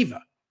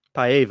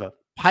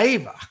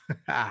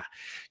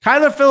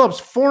 Kyler Phillips,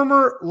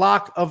 former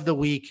lock of the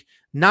week,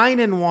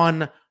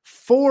 9-1,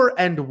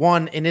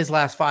 4-1 in his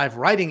last 5,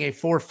 riding a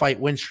 4-fight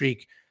win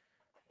streak.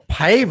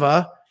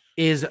 Paiva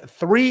is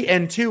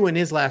 3-2 in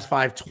his last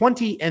 5,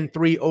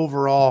 20-3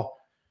 overall.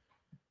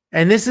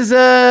 And this is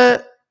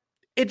a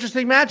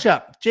interesting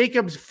matchup.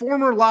 Jacob's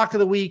former lock of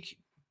the week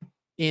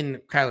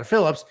in Kyler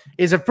Phillips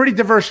is a pretty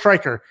diverse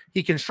striker.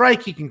 He can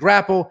strike, he can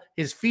grapple.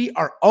 His feet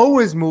are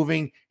always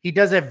moving. He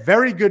does a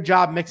very good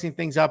job mixing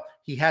things up.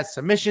 He has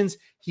submissions.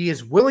 He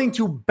is willing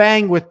to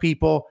bang with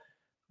people.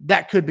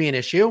 That could be an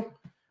issue.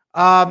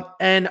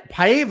 And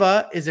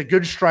Paiva is a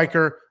good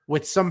striker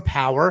with some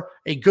power,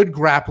 a good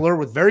grappler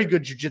with very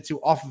good jiu-jitsu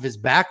off of his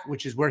back,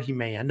 which is where he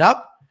may end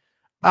up.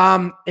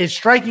 His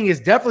striking is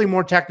definitely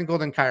more technical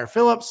than Kyler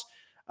Phillips.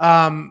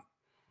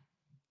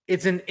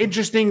 It's an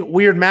interesting,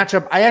 weird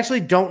matchup. I actually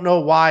don't know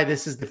why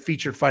this is the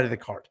featured fight of the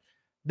card.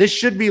 This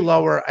should be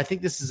lower. I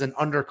think this is an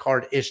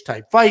undercard-ish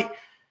type fight.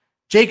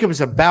 Jacob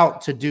is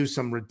about to do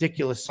some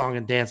ridiculous song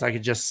and dance. I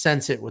could just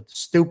sense it with the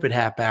stupid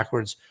hat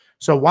backwards.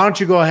 So why don't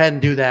you go ahead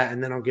and do that,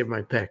 and then I'll give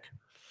my pick.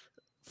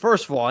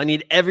 First of all, I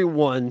need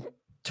everyone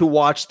to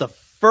watch the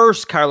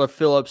first Kyler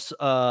Phillips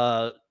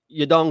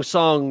Yadong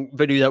Song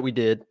video that we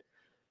did,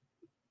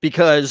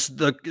 because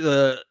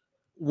the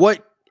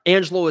what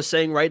Angelo is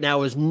saying right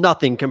now is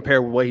nothing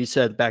compared with what he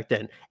said back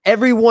then.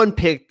 Everyone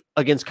picked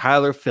against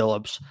Kyler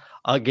Phillips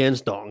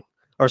against Dong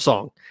or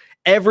Song.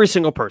 Every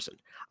single person.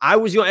 I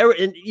was,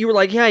 and you were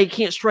like, yeah, he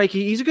can't strike.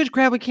 He's a good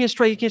grab. He can't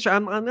strike. He can't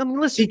strike. I'm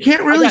listening. He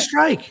can't really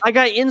strike. I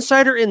got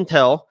insider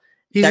intel.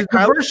 He's a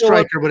diverse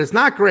striker, but it's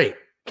not great.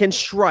 Can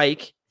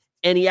strike,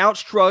 and he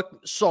outstruck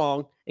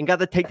Song and got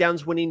the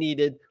takedowns when he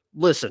needed.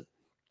 Listen,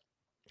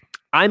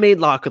 I made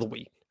lock of the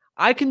week.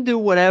 I can do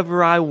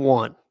whatever I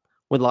want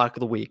with lock of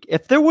the week.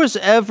 If there was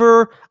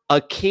ever a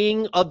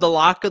king of the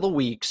lock of the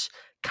weeks,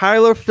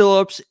 Kyler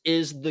Phillips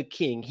is the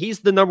king. He's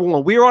the number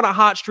one. We were on a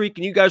hot streak,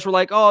 and you guys were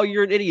like, oh,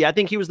 you're an idiot. I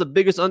think he was the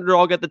biggest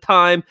underdog at the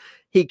time.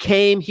 He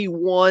came. He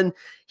won.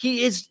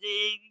 His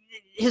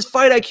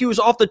fight IQ was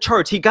off the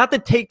charts. He got the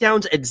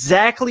takedowns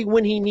exactly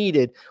when he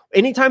needed.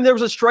 Anytime there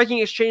was a striking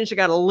exchange that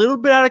got a little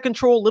bit out of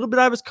control, a little bit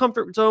out of his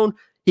comfort zone,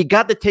 he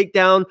got the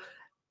takedown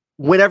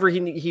whenever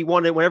he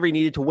wanted, whenever he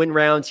needed to win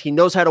rounds. He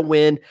knows how to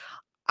win.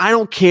 I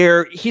don't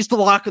care. He's the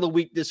lock of the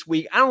week this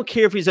week. I don't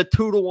care if he's a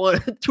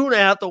 2-1,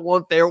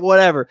 2.5-1 fair,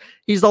 whatever.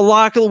 He's the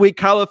lock of the week.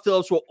 Kyler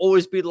Phillips will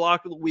always be the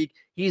lock of the week.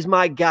 He's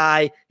my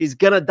guy. He's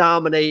going to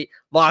dominate.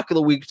 Lock of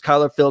the week,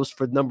 Kyler Phillips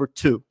for number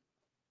 2.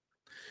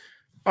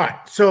 All right.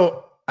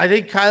 So I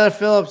think Kyler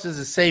Phillips is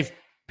a safe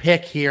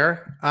pick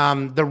here.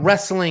 The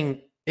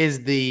wrestling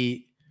is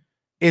the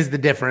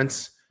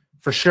difference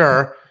for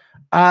sure.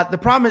 The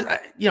problem is,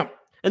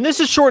 and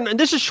this is short. And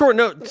this is short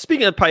notice.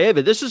 Speaking of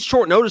Paiva, this is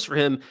short notice for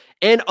him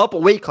and up a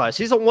weight class.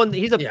 He's a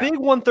big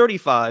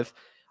 135.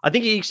 I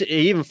think he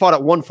even fought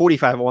at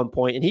 145 at one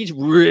point, and he's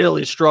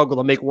really struggled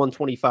to make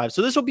 125.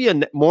 So this will be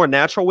a more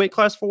natural weight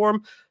class for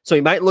him. So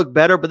he might look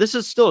better, but this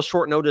is still a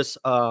short notice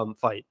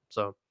fight.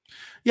 So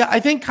yeah,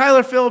 I think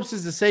Kyler Phillips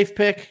is a safe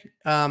pick.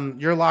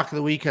 Your lock of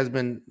the week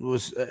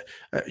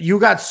you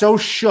got so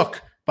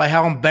shook by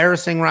how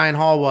embarrassing Ryan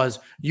Hall was.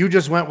 You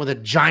just went with a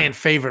giant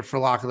favorite for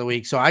lock of the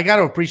week. So I got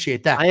to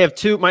appreciate that. I have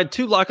my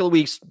two lock of the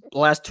weeks. The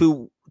last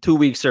two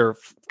weeks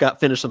got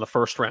finished in the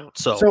first round.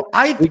 So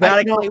we got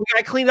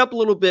to clean up a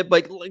little bit.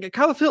 But like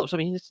Kyler Phillips, I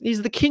mean,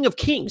 he's the king of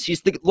kings.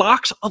 He's the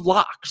locks of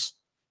locks.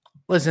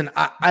 Listen,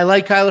 I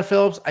like Kyler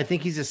Phillips. I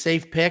think he's a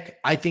safe pick.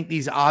 I think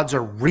these odds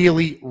are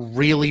really,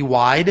 really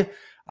wide.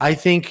 I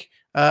think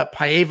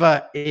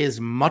Paiva is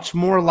much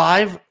more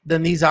live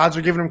than these odds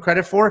are giving him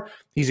credit for.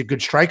 He's a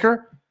good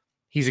striker.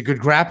 He's a good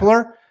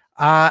grappler.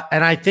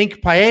 And I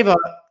think Paiva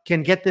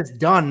can get this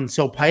done.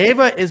 So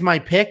Paiva is my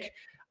pick.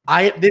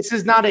 This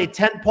is not a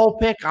tentpole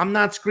pick. I'm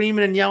not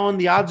screaming and yelling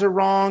the odds are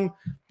wrong.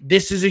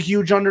 This is a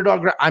huge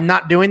underdog. I'm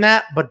not doing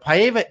that, but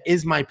Paiva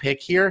is my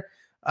pick here.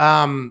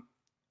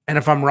 And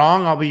if I'm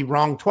wrong, I'll be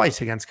wrong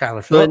twice against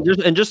Kyler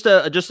Phillips. And just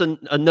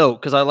a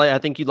note, because I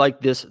think you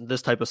like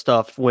this type of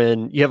stuff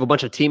when you have a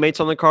bunch of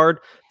teammates on the card.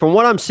 From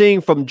what I'm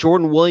seeing from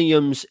Jordan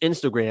Williams'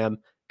 Instagram,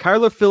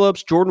 Kyler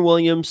Phillips, Jordan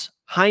Williams,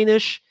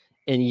 Heinisch,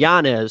 and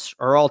Yanez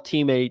are all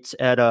teammates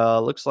at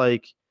looks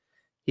like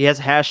he has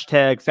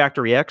hashtag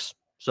Factory X.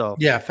 So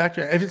yeah,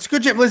 Factory. If it's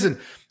good, Jim. Listen,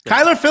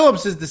 Kyler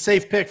Phillips is the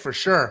safe pick for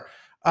sure.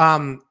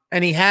 And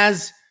he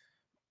has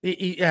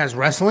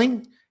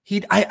wrestling.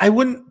 I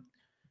wouldn't.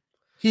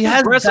 He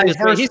has wrestling.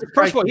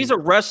 First of all, he's a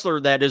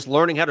wrestler that is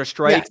learning how to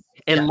strike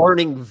and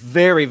learning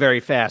very, very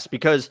fast,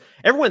 because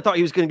everyone thought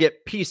he was going to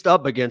get pieced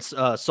up against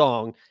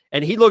Song.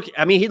 And he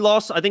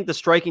lost, I think, the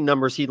striking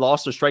numbers. He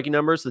lost the striking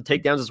numbers. The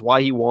takedowns is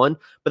why he won.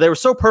 But they were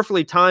so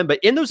perfectly timed. But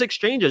in those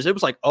exchanges, it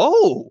was like,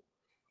 oh.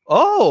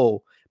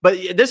 But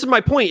this is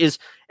my point is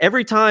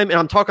every time, and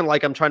I'm talking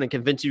like I'm trying to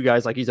convince you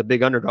guys like he's a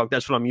big underdog.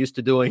 That's what I'm used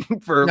to doing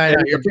for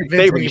you're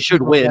favorite. He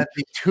should win.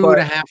 The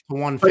 2.5 to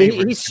 1 But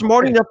favorite. he's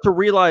smart enough to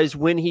realize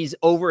when he's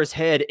over his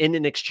head in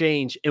an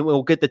exchange and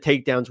will get the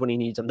takedowns when he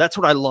needs them. That's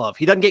what I love.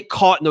 He doesn't get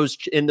caught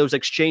in those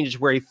exchanges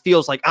where he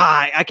feels like,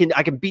 I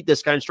can beat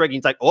this guy in striking.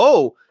 He's like,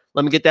 oh,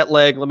 let me get that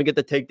leg. Let me get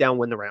the takedown,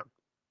 win the round.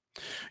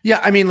 Yeah,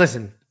 I mean,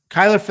 listen,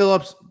 Kyler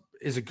Phillips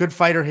is a good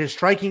fighter. His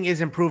striking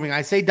is improving.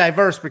 I say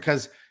diverse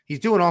because he's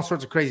doing all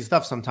sorts of crazy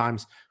stuff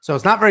sometimes. So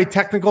it's not very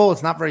technical.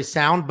 It's not very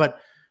sound, but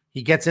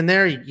he gets in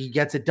there. He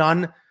gets it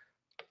done.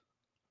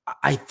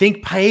 I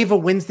think Paiva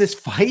wins this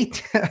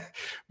fight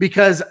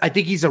because I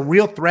think he's a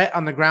real threat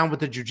on the ground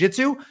with the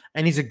jiu-jitsu,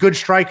 and he's a good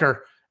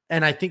striker,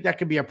 and I think that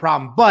could be a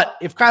problem. But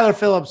if Kyler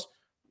Phillips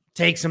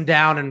takes him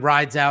down and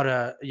rides out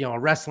a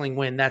wrestling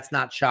win, that's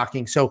not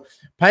shocking. So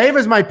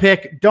Paiva's my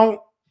pick.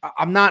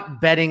 I'm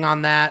not betting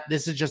on that.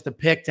 This is just a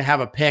pick to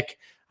have a pick.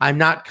 I'm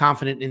not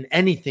confident in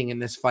anything in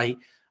this fight.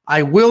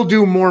 I will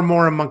do more and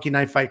more in Monkey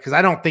Knife Fight because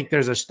I don't think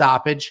there's a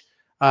stoppage,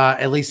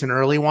 at least an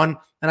early one.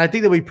 And I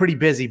think they'll be pretty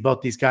busy,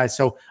 both these guys.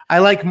 So I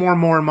like more and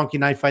more in Monkey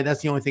Knife Fight.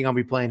 That's the only thing I'll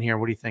be playing here.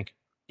 What do you think?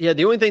 Yeah,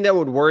 the only thing that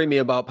would worry me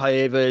about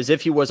Paiva is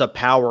if he was a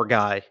power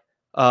guy.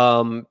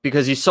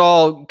 Because you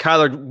saw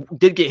Kyler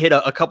did get hit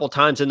a couple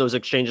times in those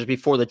exchanges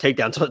before the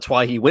takedowns. So that's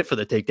why he went for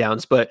the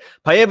takedowns. But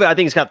Paiva, I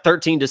think he's got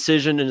 13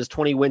 decision in his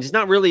 20 wins. He's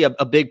not really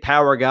a big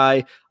power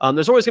guy.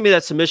 There's always going to be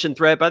that submission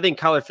threat, but I think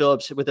Kyler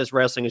Phillips with his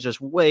wrestling is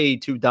just way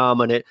too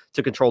dominant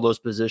to control those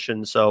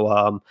positions. So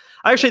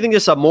I actually think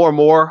this is more and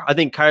more. I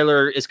think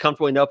Kyler is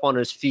comfortable enough on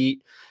his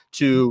feet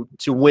to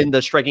win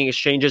the striking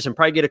exchanges and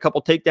probably get a couple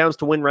takedowns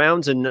to win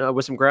rounds and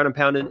with some ground and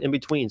pound in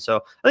between. So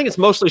I think it's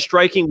mostly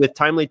striking with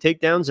timely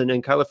takedowns, and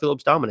then Kyler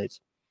Phillips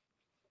dominates.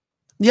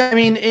 Yeah, I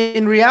mean,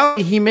 in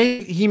reality, he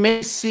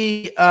may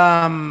see.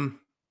 By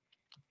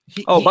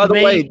the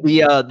way,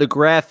 the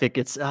graphic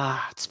it's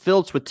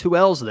Phillips with 2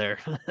 L's there.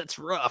 That's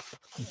rough.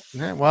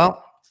 Yeah,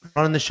 well,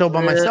 running the show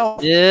by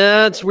myself.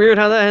 Yeah, it's weird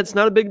how it's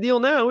not a big deal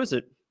now, is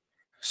it?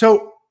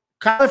 So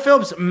Kyler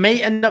Phillips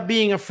may end up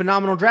being a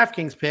phenomenal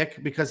DraftKings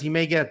pick because he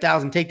may get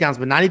 1,000 takedowns,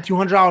 but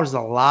 $9,200 is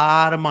a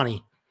lot of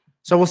money.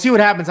 So we'll see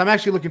what happens. I'm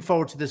actually looking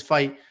forward to this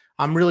fight.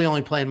 I'm really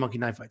only playing Monkey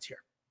Knife Fights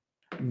here.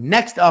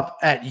 Next up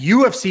at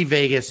UFC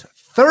Vegas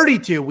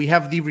 32, we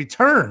have the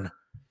return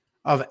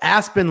of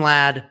Aspen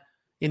Ladd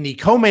in the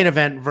co-main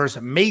event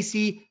versus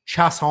Macy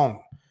Chiasson.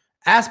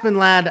 Aspen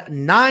Ladd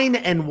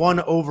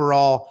 9-1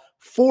 overall,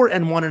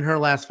 4-1 in her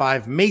last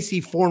 5.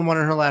 Macy 4-1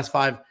 in her last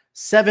 5.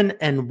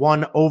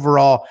 7-1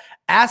 overall.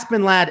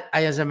 Aspen Ladd,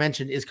 as I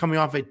mentioned, is coming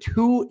off a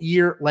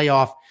 2-year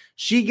layoff.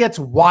 She gets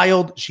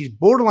wild. She's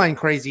borderline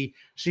crazy.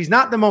 She's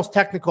not the most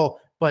technical,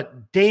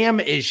 but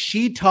damn, is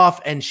she tough,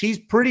 and she's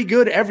pretty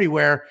good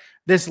everywhere.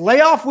 This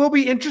layoff will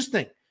be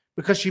interesting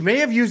because she may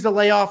have used the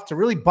layoff to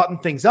really button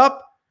things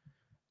up.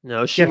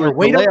 No, she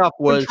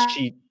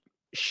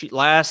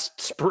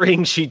last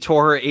spring she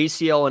tore her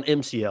ACL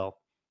and MCL.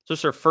 So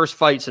it's her first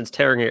fight since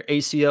tearing her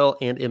ACL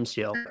and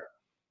MCL.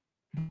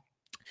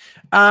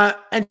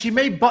 And she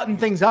may button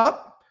things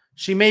up.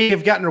 She may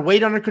have gotten her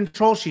weight under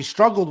control. She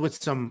struggled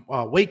with some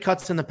weight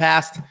cuts in the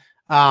past.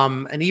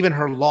 And even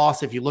her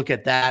loss, if you look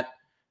at that,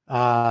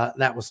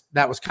 that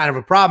was kind of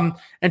a problem.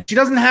 And she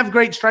doesn't have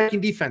great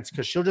striking defense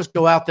because she'll just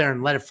go out there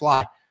and let it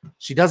fly.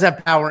 She does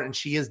have power, and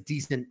she is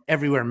decent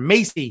everywhere.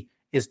 Macy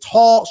is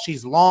tall.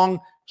 She's long.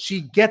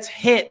 She gets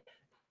hit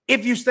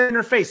if you stay in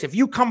her face. If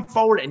you come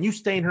forward and you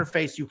stay in her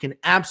face, you can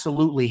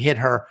absolutely hit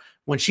her.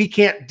 When she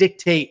can't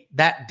dictate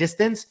that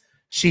distance,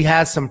 she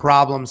has some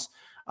problems.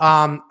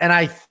 And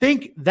I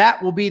think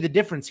that will be the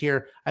difference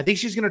here. I think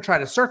she's going to try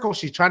to circle.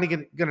 She's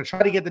going to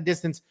try to get the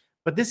distance.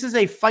 But this is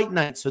a fight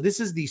night. So this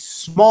is the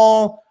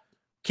small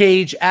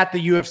cage at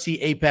the UFC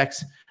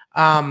Apex.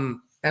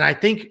 And I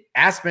think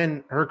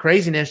Aspen, her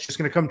craziness, just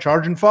going to come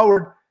charging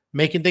forward,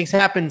 making things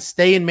happen,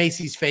 stay in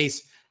Macy's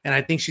face. And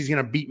I think she's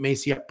going to beat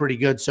Macy up pretty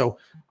good. So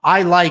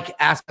I like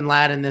Aspen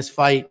Ladd in this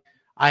fight.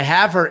 I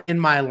have her in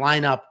my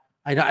lineup.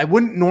 I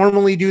wouldn't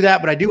normally do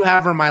that, but I do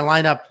have her in my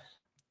lineup.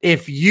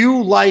 If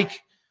you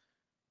like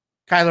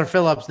Kyler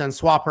Phillips, then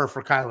swap her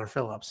for Kyler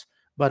Phillips.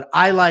 But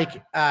I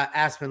like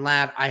Aspen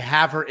Ladd. I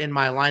have her in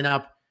my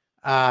lineup.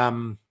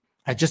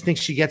 I just think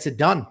she gets it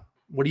done.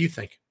 What do you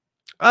think?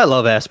 I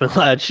love Aspen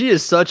Ladd. She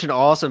is such an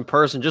awesome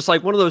person. Just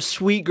like one of those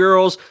sweet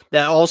girls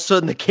that all of a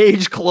sudden the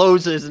cage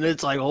closes and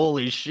it's like,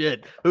 holy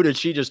shit, who did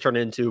she just turn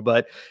into?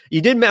 But I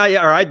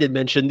did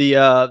mention the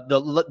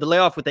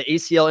layoff with the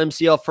ACL,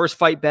 MCL, first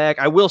fight back.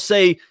 I will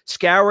say,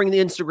 scouring the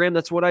Instagram,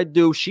 that's what I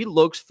do. She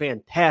looks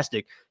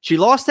fantastic. She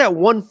lost that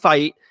one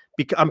fight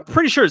because I'm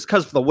pretty sure it's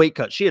because of the weight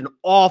cut. She had an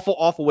awful,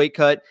 awful weight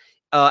cut.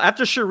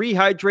 After she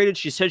rehydrated,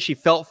 she said she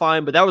felt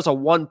fine, but that was a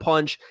one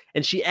punch,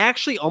 and she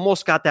actually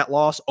almost got that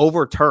loss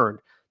overturned.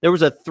 There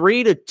was a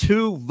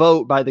 3-2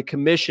 vote by the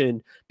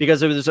commission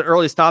because it was an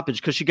early stoppage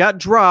because she got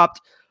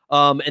dropped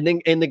and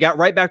they got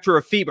right back to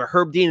her feet, but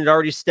Herb Dean had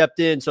already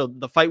stepped in, so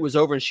the fight was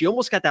over, and she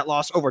almost got that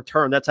loss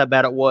overturned. That's how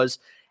bad it was.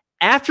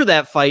 After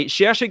that fight,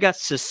 she actually got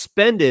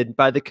suspended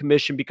by the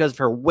commission because of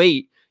her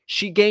weight.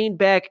 She gained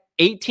back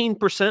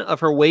 18% of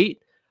her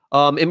weight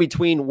in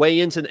between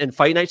weigh-ins and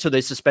fight night, so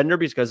they suspended her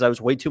because I was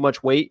way too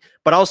much weight.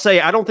 But I'll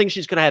say I don't think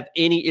she's going to have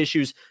any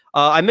issues.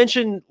 I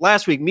mentioned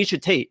last week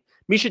Miesha Tate.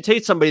 Miesha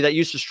Tate's somebody that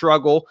used to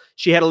struggle.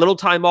 She had a little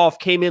time off,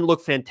 came in,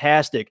 looked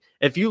fantastic.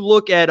 If you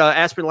look at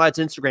Aspen Ladd's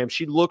Instagram,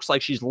 she looks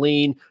like she's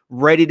lean,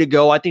 ready to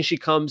go. I think she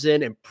comes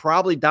in and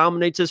probably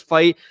dominates this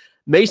fight.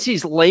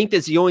 Macy's length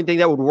is the only thing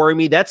that would worry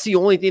me. That's the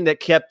only thing that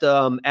kept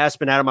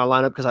Aspen out of my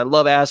lineup because I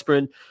love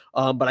Aspen,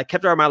 but I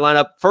kept her out of my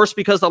lineup first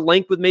because the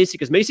length with Macy,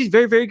 because Macy's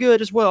very, very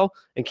good as well,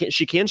 and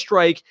she can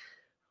strike.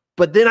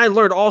 But then I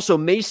learned also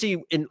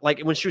Macy,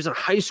 when she was in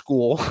high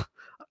school,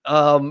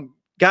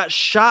 got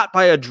shot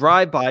by a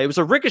drive-by. It was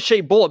a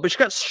ricochet bullet, but she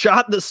got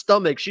shot in the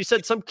stomach. She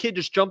said some kid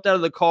just jumped out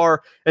of the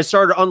car and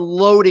started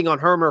unloading on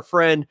her and her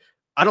friend.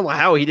 I don't know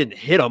how he didn't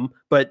hit him,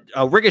 but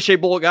a ricochet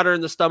bullet got her in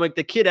the stomach.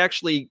 The kid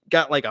actually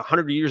got like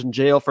 100 years in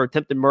jail for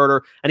attempted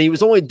murder, and he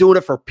was only doing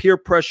it for peer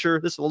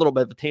pressure. This is a little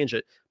bit of a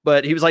tangent,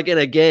 but he was like in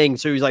a gang,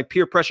 so he was like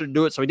peer pressure to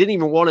do it, so he didn't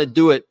even want to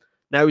do it.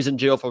 Now he's in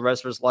jail for the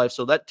rest of his life.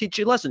 So that teaches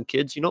you a lesson,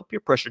 kids. Peer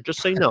pressure. Just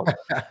say no.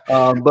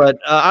 But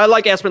I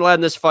like Aspen Ladd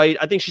in this fight.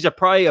 I think she's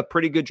probably a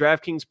pretty good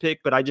DraftKings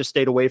pick, but I just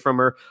stayed away from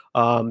her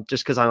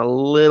just because I'm a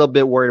little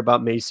bit worried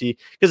about Macy.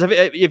 Because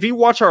if you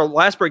watch our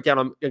last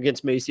breakdown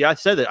against Macy, I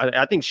said that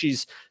I think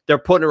they're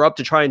putting her up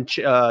to try and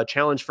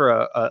challenge for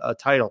a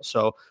title.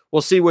 So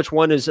we'll see which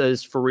one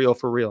is for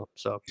real.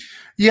 So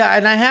yeah,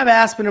 and I have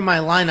Aspen in my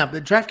lineup.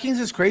 The DraftKings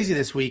is crazy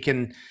this week,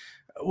 and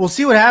we'll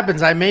see what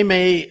happens. I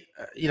may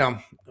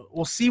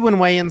we'll see when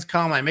weigh-ins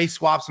come. I may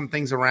swap some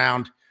things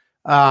around.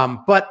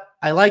 But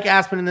I like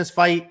Aspen in this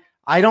fight.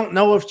 I don't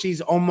know if she's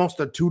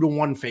almost a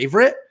 2-1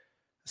 favorite,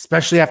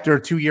 especially after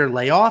a 2-year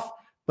layoff.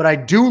 But I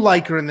do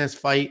like her in this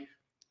fight.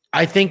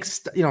 I think,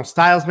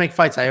 styles make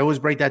fights. I always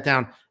break that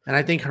down. And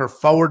I think her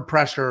forward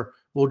pressure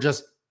will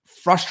just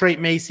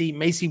frustrate Macy.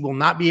 Macy will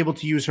not be able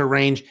to use her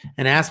range.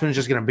 And Aspen is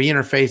just going to be in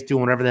her face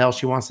doing whatever the hell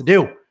she wants to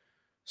do.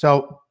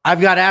 So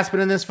I've got Aspen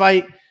in this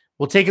fight.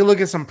 We'll take a look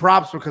at some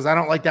props because I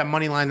don't like that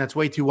money line. That's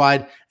way too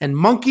wide. And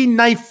monkey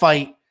knife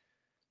fight,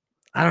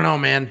 I don't know,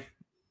 man.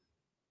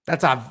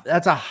 That's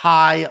a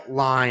high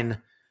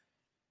line.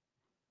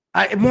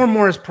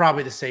 More is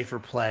probably the safer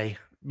play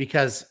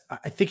because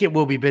I think it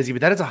will be busy,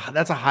 but that's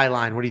a high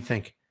line. What do you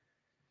think?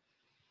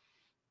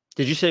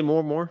 Did you say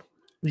more?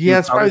 Yeah,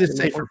 it's probably the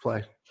safer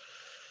play.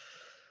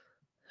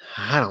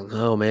 I don't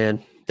know,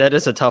 man. That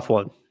is a tough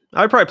one. I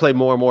would probably play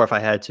more if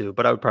I had to,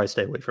 but I would probably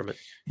stay away from it.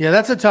 Yeah,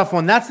 that's a tough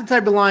one. That's the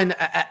type of line.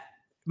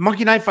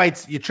 Monkey knife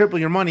fights, you triple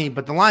your money,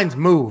 but the lines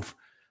move.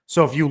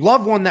 So if you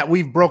love one that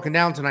we've broken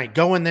down tonight,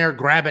 go in there,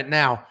 grab it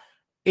now.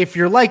 If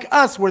you're like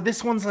us, where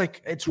this one's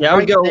like it's I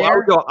would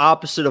go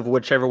opposite of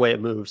whichever way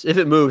it moves. If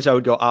it moves, I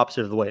would go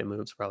opposite of the way it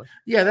moves, probably.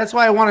 Yeah, that's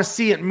why I want to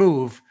see it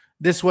move.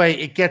 This way,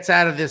 it gets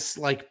out of this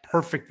like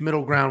perfect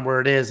middle ground where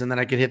it is, and then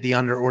I could hit the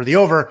under or the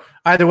over.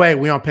 Either way,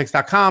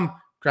 weonpicks.com.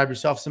 Grab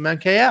yourself some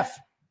MKF.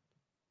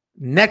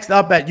 Next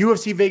up at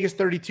UFC Vegas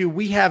 32,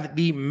 we have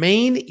the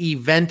main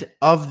event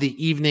of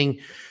the evening.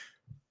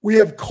 We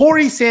have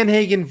Corey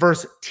Sandhagen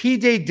versus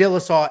TJ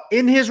Dillashaw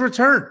in his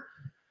return.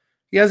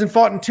 He hasn't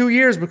fought in 2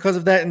 years because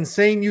of that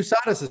insane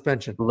USADA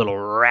suspension. Little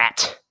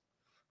rat.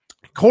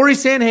 Corey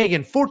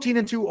Sandhagen,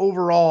 14-2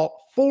 overall,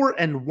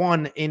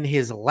 4-1 in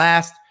his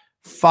last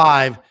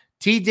 5.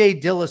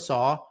 TJ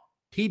Dillashaw,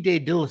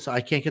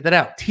 I can't get that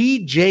out.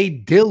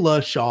 TJ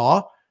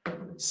Dillashaw,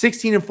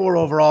 16-4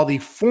 overall, the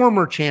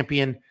former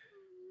champion.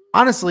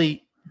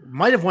 Honestly,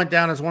 might have went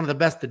down as one of the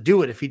best to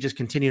do it if he just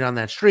continued on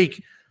that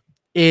streak,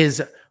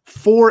 is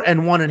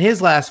 4-1 in his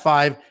last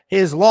 5.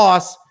 His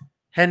loss,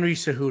 Henry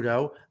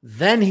Cejudo.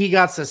 Then he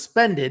got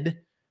suspended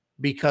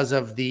because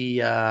of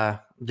the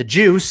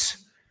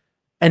juice.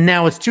 And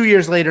now it's 2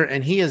 years later,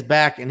 and he is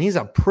back, and he's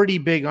a pretty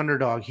big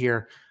underdog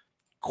here.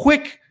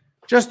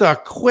 Just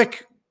a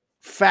quick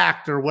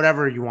fact or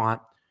whatever you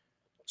want.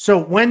 So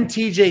when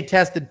TJ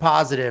tested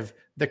positive,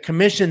 the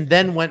commission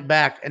then went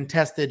back and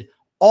tested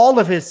all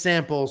of his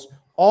samples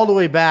all the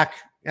way back,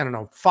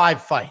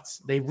 5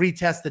 fights. They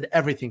retested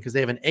everything because they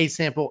have an A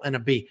sample and a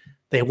B.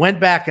 They went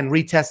back and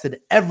retested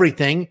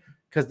everything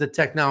because the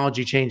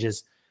technology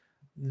changes.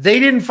 They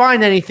didn't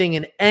find anything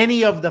in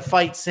any of the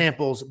fight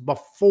samples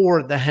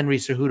before the Henry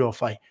Cejudo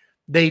fight.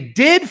 They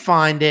did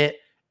find it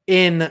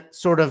in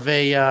sort of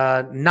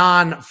a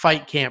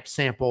non-fight camp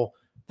sample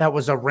that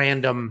was a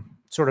random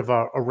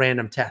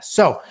test.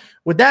 So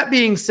with that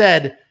being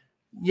said,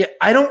 yeah,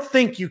 I don't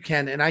think you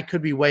can, and I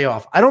could be way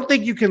off. I don't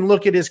think you can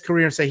look at his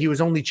career and say he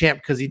was only champ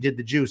because he did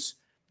the juice.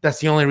 That's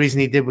the only reason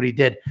he did what he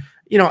did.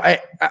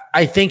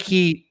 I think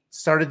he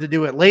started to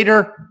do it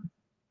later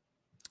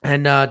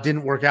and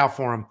didn't work out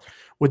for him.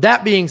 With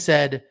that being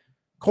said,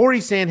 Corey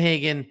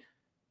Sandhagen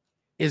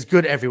is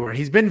good everywhere.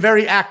 He's been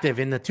very active.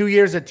 In the 2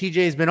 years that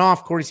TJ has been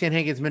off, Corey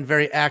Sandhagen's been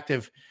very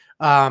active.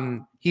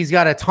 He's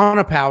got a ton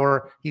of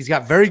power. He's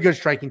got very good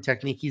striking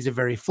technique. He's a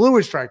very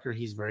fluid striker.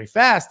 He's very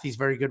fast. He's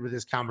very good with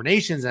his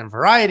combinations and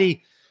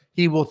variety.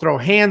 He will throw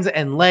hands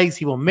and legs.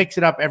 He will mix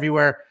it up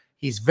everywhere.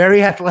 He's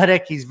very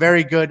athletic. He's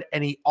very good.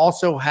 And he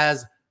also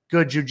has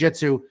good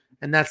jiu-jitsu.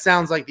 and that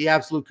sounds like the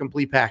absolute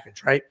complete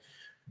package, right?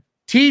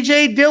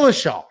 TJ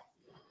Dillashaw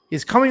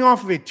is coming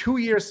off of a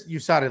 2-year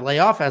USADA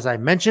layoff. As I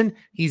mentioned,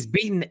 he's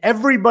beaten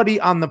everybody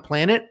on the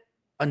planet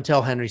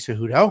until Henry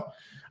Cejudo.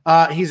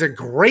 He's a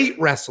great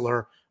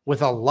wrestler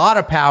with a lot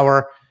of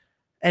power,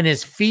 and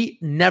his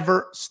feet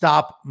never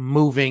stop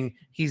moving.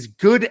 He's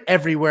good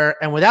everywhere.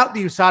 And without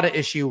the USADA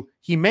issue,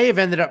 he may have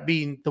ended up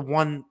being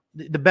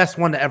the best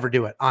one to ever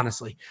do it,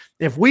 honestly.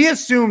 If we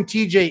assume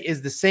TJ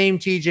is the same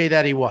TJ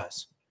that he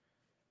was,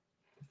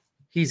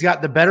 he's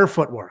got the better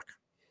footwork.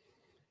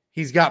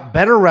 He's got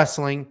better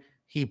wrestling.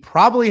 He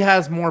probably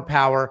has more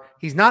power.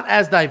 He's not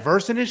as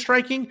diverse in his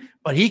striking,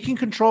 but he can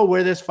control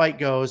where this fight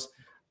goes.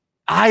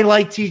 I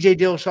like TJ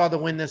Dillashaw to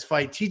win this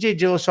fight. TJ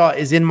Dillashaw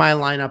is in my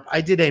lineup.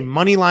 I did a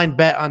money line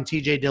bet on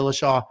TJ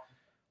Dillashaw.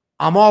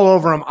 I'm all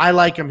over him. I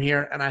like him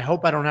here, and I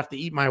hope I don't have to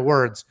eat my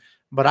words,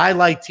 but I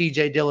like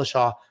TJ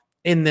Dillashaw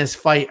in this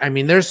fight. I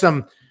mean, there's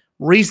some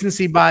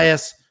recency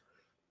bias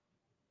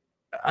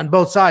on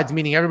both sides,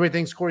 meaning everybody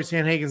thinks Corey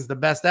Sandhagen's the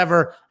best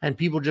ever, and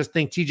people just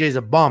think TJ's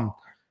a bum.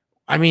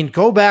 I mean,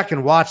 go back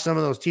and watch some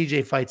of those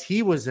TJ fights.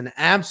 He was an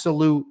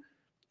absolute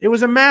 – it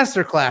was a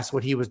masterclass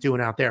what he was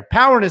doing out there.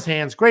 Power in his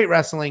hands, great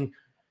wrestling.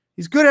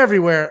 He's good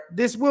everywhere.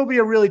 This will be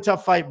a really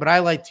tough fight, but I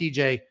like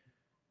TJ.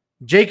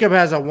 Jacob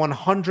has a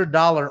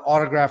 $100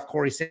 autographed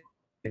Corey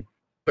Sandhagen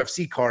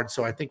UFC card,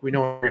 so I think we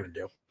know what we're going to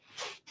do.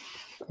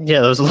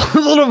 Yeah, there's a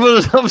little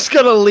bit. I was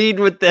gonna lead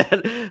with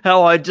that.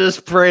 How I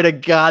just pray to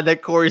God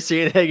that Corey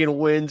Sandhagen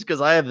wins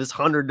because I have this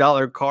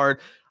 $100 card.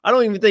 I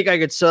don't even think I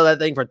could sell that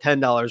thing for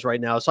 $10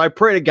 right now. So I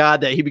pray to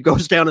God that he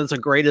goes down as the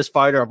greatest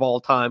fighter of all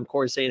time,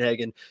 Corey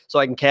Sandhagen, so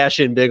I can cash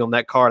in big on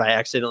that card I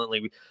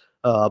accidentally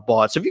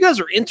bought. So if you guys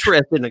are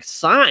interested in a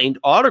signed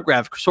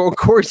autographed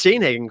Corey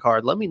Sandhagen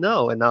card, let me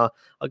know and I'll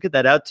get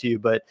that out to you.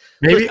 But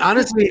maybe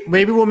honestly,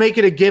 maybe we'll make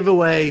it a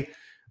giveaway.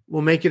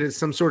 We'll make it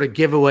some sort of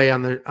giveaway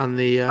on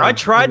the. I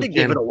tried to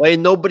give it away,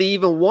 and nobody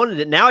even wanted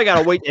it. Now I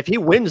gotta wait. If he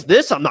wins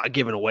this, I'm not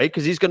giving away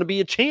because he's going to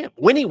be a champ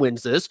when he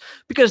wins this.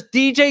 Because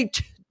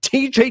TJ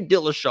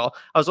Dillashaw,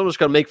 I was almost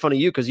going to make fun of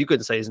you because you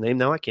couldn't say his name.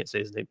 Now I can't say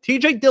his name.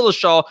 TJ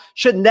Dillashaw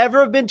should never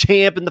have been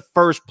champ in the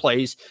first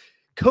place.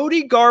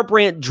 Cody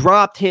Garbrandt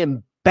dropped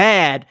him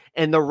bad,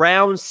 and the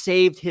round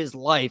saved his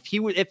life. He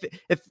would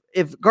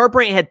if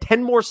Garbrandt had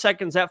 10 more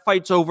seconds, that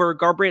fight's over.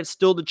 Garbrandt's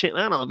still the champ. I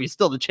don't know if he's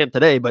still the champ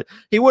today, but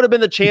he would have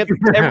been the champ.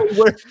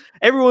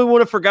 Everyone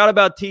would have forgot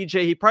about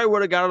TJ. He probably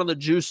would have got on the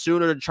juice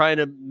sooner to try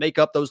to make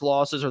up those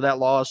losses or that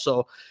loss.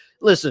 So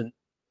listen,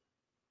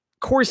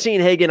 Corey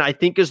Sandhagen, I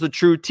think, is the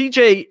true.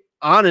 TJ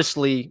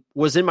honestly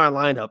was in my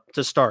lineup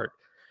to start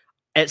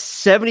at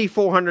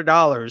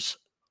 $7,400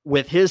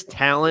 with his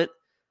talent.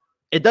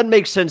 It doesn't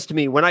make sense to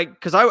me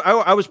because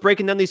I was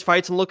breaking down these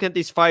fights and looking at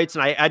these fights,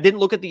 and I didn't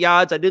look at the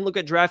odds. I didn't look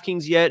at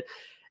DraftKings yet.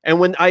 And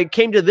when I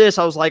came to this,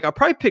 I was like, I'll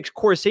probably pick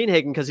Corey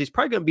Sandhagen because he's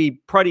probably going to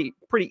be pretty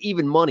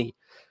even money.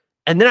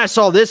 And then I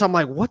saw this. I'm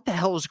like, what the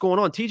hell is going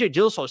on? TJ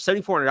Dillashaw,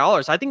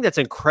 $7,400. I think that's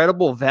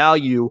incredible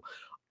value.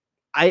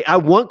 I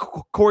want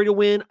Corey to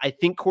win. I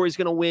think Corey's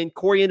going to win.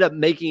 Corey ended up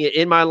making it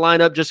in my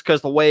lineup just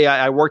because the way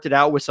I worked it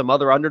out with some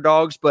other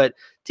underdogs. But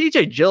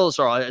TJ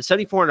Dillashaw,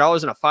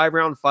 $7,400 in a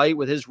 5-round fight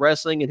with his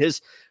wrestling and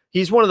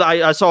he's one of the.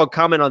 I saw a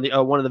comment on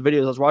the one of the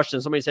videos I was watching.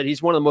 And somebody said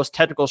he's one of the most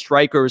technical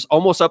strikers,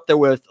 almost up there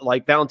with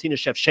like Valentina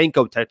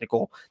Shevchenko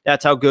technical.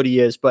 That's how good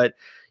he is. But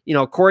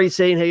Corey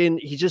Sandhagen,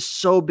 he's just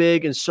so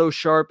big and so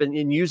sharp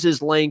and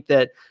uses length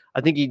that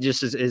I think he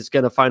just is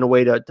going to find a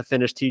way to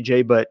finish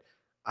TJ. But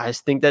I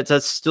think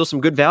that's still some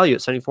good value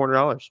at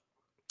 $7,400.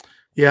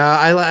 Yeah,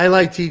 I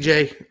like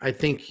TJ. I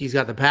think he's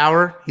got the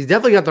power. He's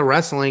definitely got the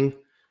wrestling.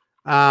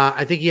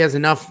 I think he has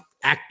enough,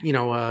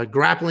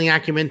 grappling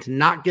acumen to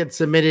not get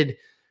submitted.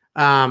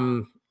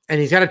 And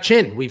he's got a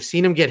chin. We've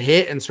seen him get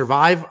hit and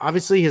survive.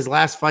 Obviously, his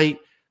last fight,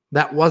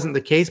 that wasn't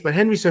the case. But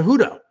Henry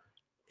Cejudo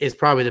is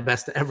probably the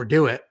best to ever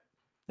do it.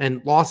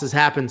 And losses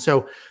happen.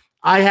 So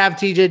I have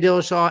TJ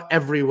Dillashaw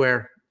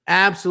everywhere.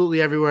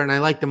 Absolutely everywhere. And I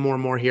like them more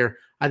and more here.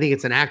 I think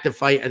it's an active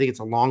fight. I think it's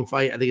a long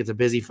fight. I think it's a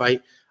busy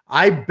fight.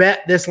 I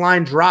bet this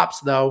line drops,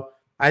 though.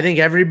 I think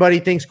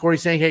everybody thinks Corey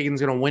Sandhagen is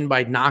going to win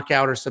by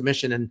knockout or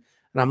submission. And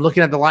I'm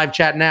looking at the live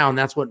chat now, and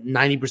that's what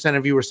 90%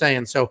 of you were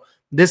saying. So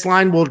this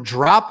line will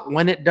drop.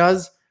 When it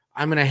does,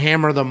 I'm going to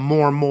hammer them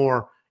more and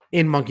more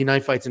in Monkey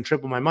Knife Fights and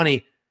triple my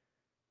money.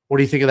 What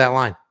do you think of that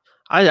line?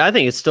 I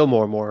think it's still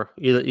more and more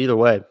either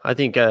way. I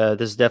think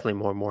this is definitely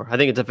more and more. I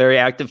think it's a very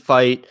active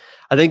fight.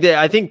 I think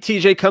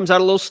TJ comes out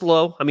a little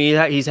slow. I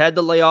mean, he's had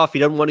the layoff. He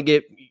doesn't want to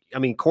get. I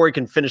mean, Corey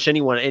can finish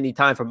anyone at any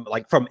time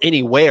from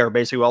anywhere,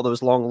 basically, all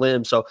those long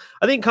limbs. So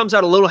I think he comes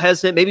out a little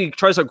hesitant. Maybe he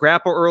tries to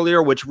grapple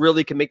earlier, which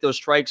really can make those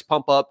strikes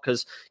pump up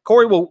because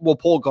Corey will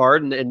pull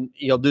guard and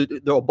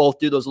they'll both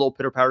do those little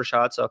pitter patter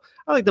shots. So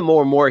I like them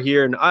more and more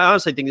here. And I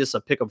honestly think this is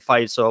a pick-up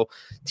fight. So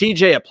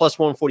TJ at plus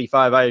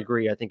 145, I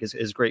agree. I think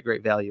is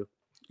great value.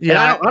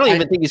 Yeah, I don't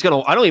even think he's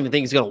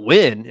gonna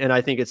win, and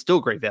I think it's still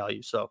great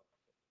value. So,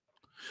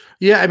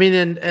 yeah, I mean,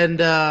 and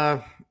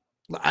I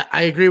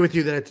agree with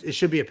you that it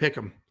should be a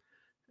pick'em.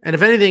 And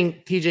if anything,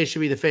 TJ should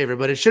be the favorite,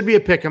 but it should be a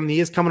pick 'em. He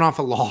is coming off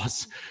a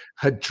loss,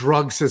 a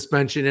drug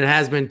suspension. It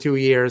has been 2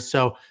 years.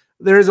 So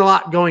there is a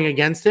lot going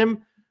against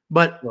him.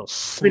 But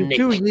it's been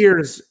 2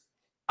 years.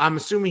 I'm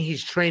assuming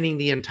he's training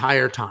the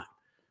entire time.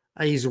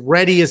 He's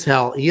ready as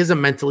hell. He is a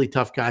mentally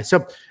tough guy.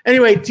 So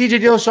anyway, TJ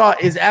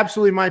Dillashaw is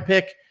absolutely my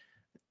pick.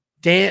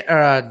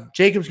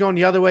 Jacob's going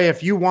the other way.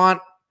 If you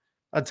want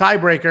a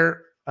tiebreaker,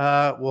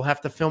 we'll have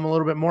to film a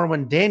little bit more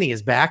when Danny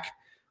is back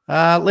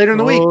later in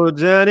the week. Oh,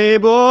 Danny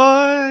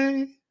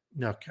boy.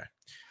 Okay.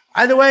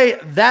 Either way,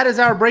 that is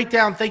our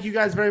breakdown. Thank you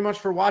guys very much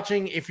for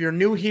watching. If you're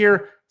new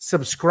here,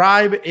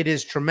 subscribe. It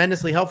is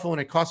tremendously helpful, and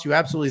it costs you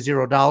absolutely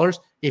 $0.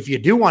 If you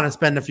do want to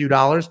spend a few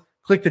dollars,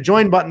 click the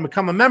join button,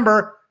 become a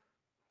member,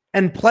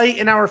 and play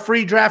in our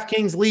free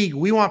DraftKings league.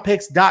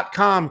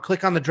 WeWantPicks.com.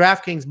 Click on the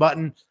DraftKings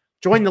button.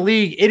 Join the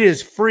league. It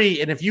is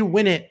free, and if you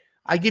win it,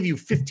 I give you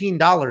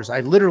 $15. I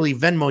literally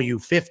Venmo you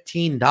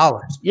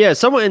 $15. Yeah,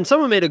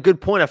 someone made a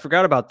good point. I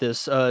forgot about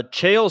this.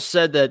 Chael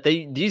said that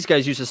these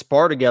guys used to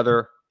spar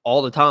together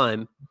all the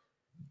time,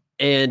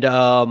 and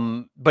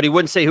but he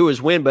wouldn't say who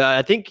was win. But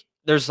I think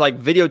there's like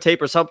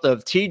videotape or something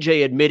of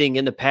TJ admitting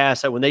in the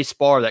past that when they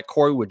spar, that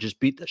Corey would just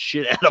beat the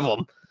shit out of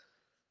him.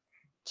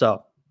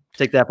 So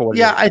take that for what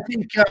it is. I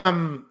think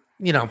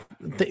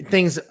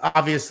things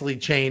obviously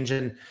change.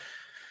 And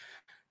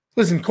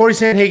listen, Corey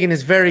Sandhagen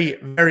is very,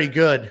 very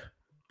good,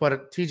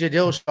 but TJ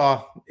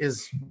Dillashaw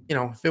is,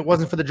 if it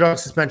wasn't for the drug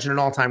suspension, an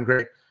all-time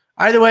great.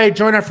 Either way,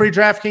 join our free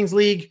DraftKings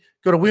league.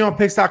 Go to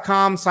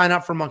WeWantPicks.com, sign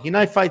up for Monkey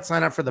Knife Fight,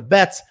 sign up for the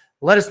bets.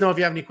 Let us know if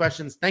you have any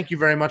questions. Thank you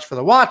very much for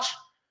the watch,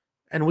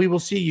 and we will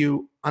see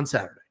you on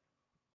Saturday.